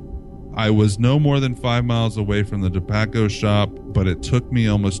 I was no more than 5 miles away from the tobacco shop, but it took me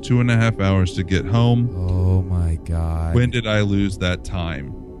almost 2.5 hours to get home. Oh my God. When did I lose that time?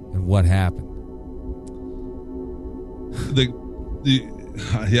 And what happened?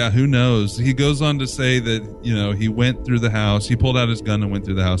 Yeah, who knows? He goes on to say that, he went through the house. He pulled out his gun and went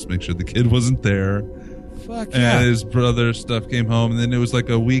through the house to make sure the kid wasn't there. Fuck yeah. And his brother's stuff came home. And then it was like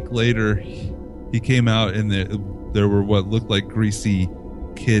a week later, he came out and there were what looked like greasy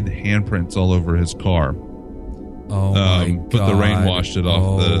kid handprints all over his car. Oh my God. But the rain washed it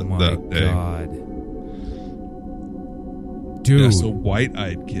off that day. God. Dude. Yeah, so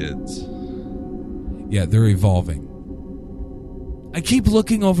white-eyed kids. Yeah, they're evolving. I keep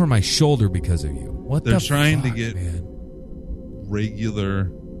looking over my shoulder because of you. They're trying to get man?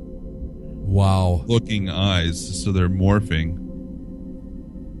 regular looking eyes, so they're morphing.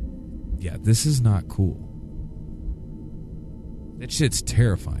 Yeah, this is not cool. That shit's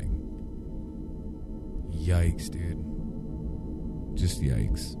terrifying. Yikes, dude. Just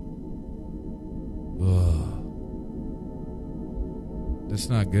yikes. Ugh. That's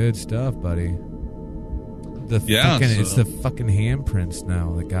not good stuff, buddy. It's the fucking handprints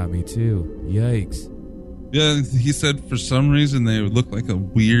now that got me too. Yikes. Yeah, he said for some reason they would look like a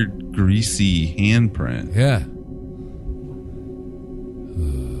weird, greasy handprint. Yeah. I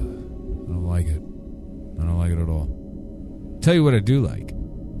don't like it. I don't like it at all. Tell you what I do like.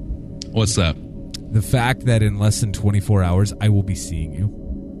 What's that? The fact that in less than 24 hours, I will be seeing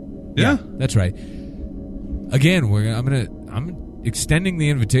you. Yeah. That's right. Again, I'm extending the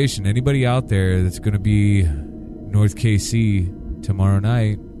invitation. Anybody out there that's going to be North KC tomorrow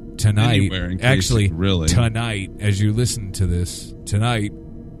night, tonight, Anywhere in KC, actually, really. tonight, as you listen to this, tonight,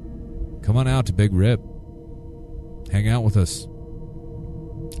 come on out to Big Rip. Hang out with us.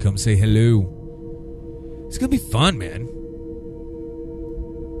 Come say hello. It's going to be fun, man.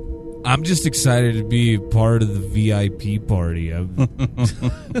 I'm just excited to be part of the VIP party.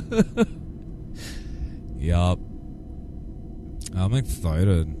 Yup. I'm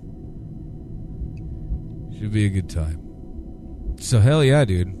excited. Should be a good time. So, hell yeah,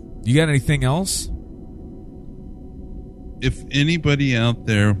 dude. You got anything else? If anybody out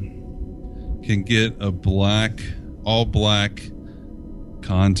there can get a all black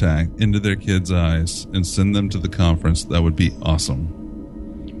contact into their kids' eyes and send them to the conference, that would be awesome.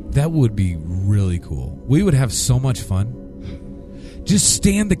 That would be really cool. We would have so much fun. Just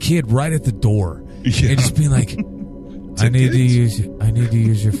stand the kid right at the door and just be like, I need to use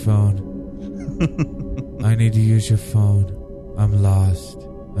your phone. I need to use your phone. I'm lost.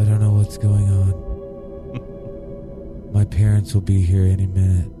 I don't know what's going on. My parents will be here any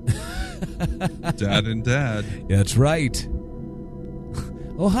minute. Dad and Dad. Yeah, that's right.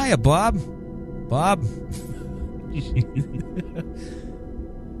 Oh, hiya, Bob. Bob.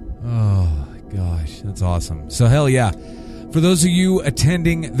 Oh, gosh. That's awesome. So, hell yeah. For those of you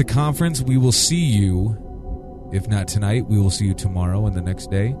attending the conference, we will see you. If not tonight, we will see you tomorrow and the next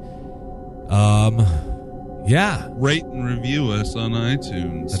day. Yeah. Rate and review us on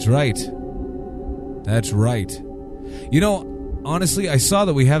iTunes. That's right. That's right. You know, honestly, I saw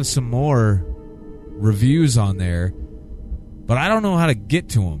that we have some more reviews on there, but I don't know how to get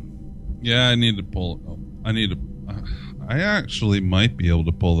to them. Yeah, I actually might be able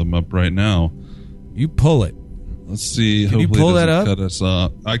to pull them up right now. You pull it. Let's see. Can Hopefully you pull it that doesn't up? cut us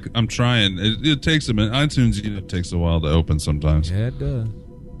off. I'm trying. It takes a minute. iTunes, it takes a while to open sometimes. Yeah, it does.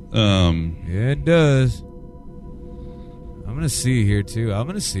 Yeah, it does. I'm going to see here, too. I'm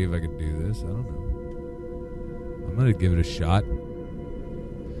going to see if I can do this. I don't know. I'm going to give it a shot.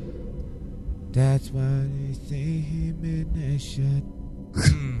 That's why they say him in that shot.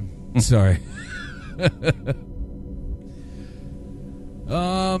 Sorry.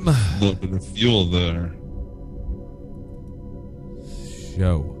 A little bit of fuel there.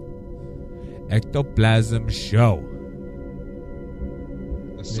 Show. Ectoplasm show.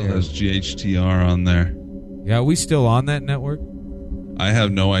 It still has GHTR on there. Yeah, are we still on that network? I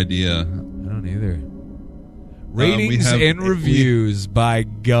have no idea. I don't either. Ratings and reviews by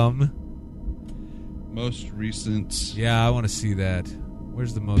Gum. Most recent. Yeah, I want to see that.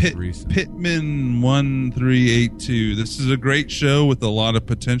 Where's the most recent? Pittman1382. This is a great show with a lot of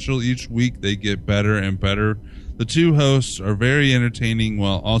potential. Each week they get better and better. The two hosts are very entertaining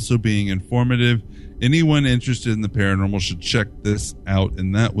while also being informative. Anyone interested in the paranormal should check this out.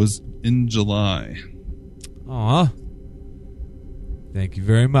 And that was in July. Aw. Thank you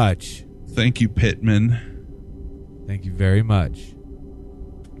very much. Thank you, Pittman. Thank you very much.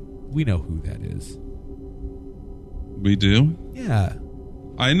 We know who that is. We do? Yeah.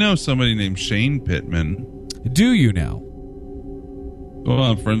 I know somebody named Shane Pittman. Do you now? Well,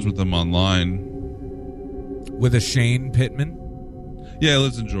 I'm friends with him online. With a Shane Pittman? Yeah, he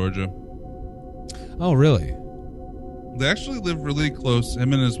lives in Georgia. Oh, really? They actually live really close.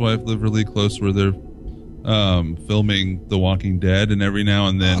 Him and his wife live really close where they're filming The Walking Dead, and every now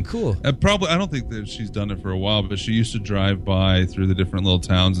and then. Oh, cool. I don't think that she's done it for a while, but she used to drive by through the different little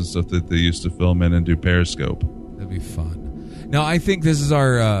towns and stuff that they used to film in and do Periscope. That'd be fun. Now, I think this is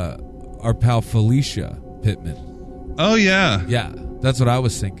our pal Felicia Pittman. Oh, yeah. Yeah, that's what I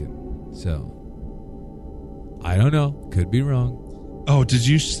was thinking. So, I don't know. Could be wrong. Oh, did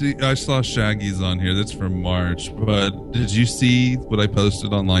you see? I saw Shaggy's on here. That's from March. But did you see what I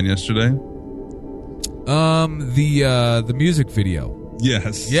posted online yesterday? The music video.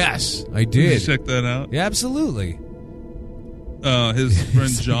 Yes. Yes, I did. Did you check that out? Yeah, absolutely. His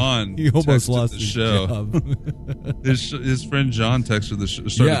friend John he almost texted lost the his show. job. his friend John texted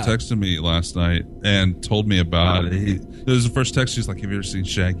started texting me last night and told me about it. It was the first text. He's like, "Have you ever seen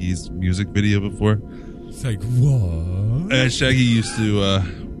Shaggy's music video before?" It's like, what? And Shaggy used to,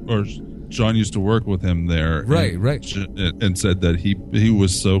 or John used to work with him there, right, and said that he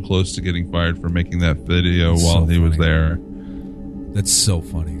was so close to getting fired for making that video while he was there. That's so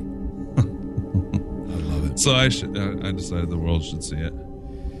funny. So I decided the world should see it.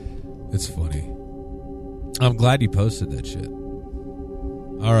 It's funny. I'm glad you posted that shit.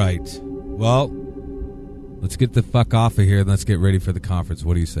 All right. Well, let's get the fuck off of here and let's get ready for the conference.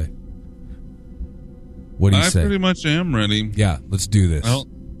 What do you say? What do you say? I pretty much am ready. Yeah, let's do this. I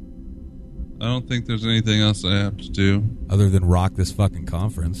don't think there's anything else I have to do. Other than rock this fucking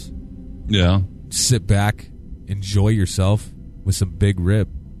conference. Yeah. Sit back, enjoy yourself with some big rip.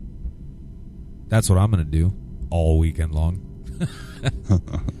 That's what I'm going to do all weekend long.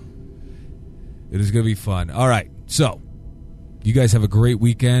 It is going to be fun. All right, so you guys have a great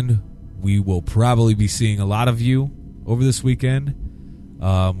weekend. We will probably be seeing a lot of you over this weekend.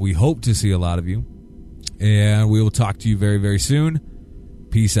 We hope to see a lot of you. And we will talk to you very, very soon.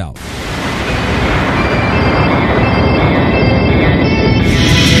 Peace out.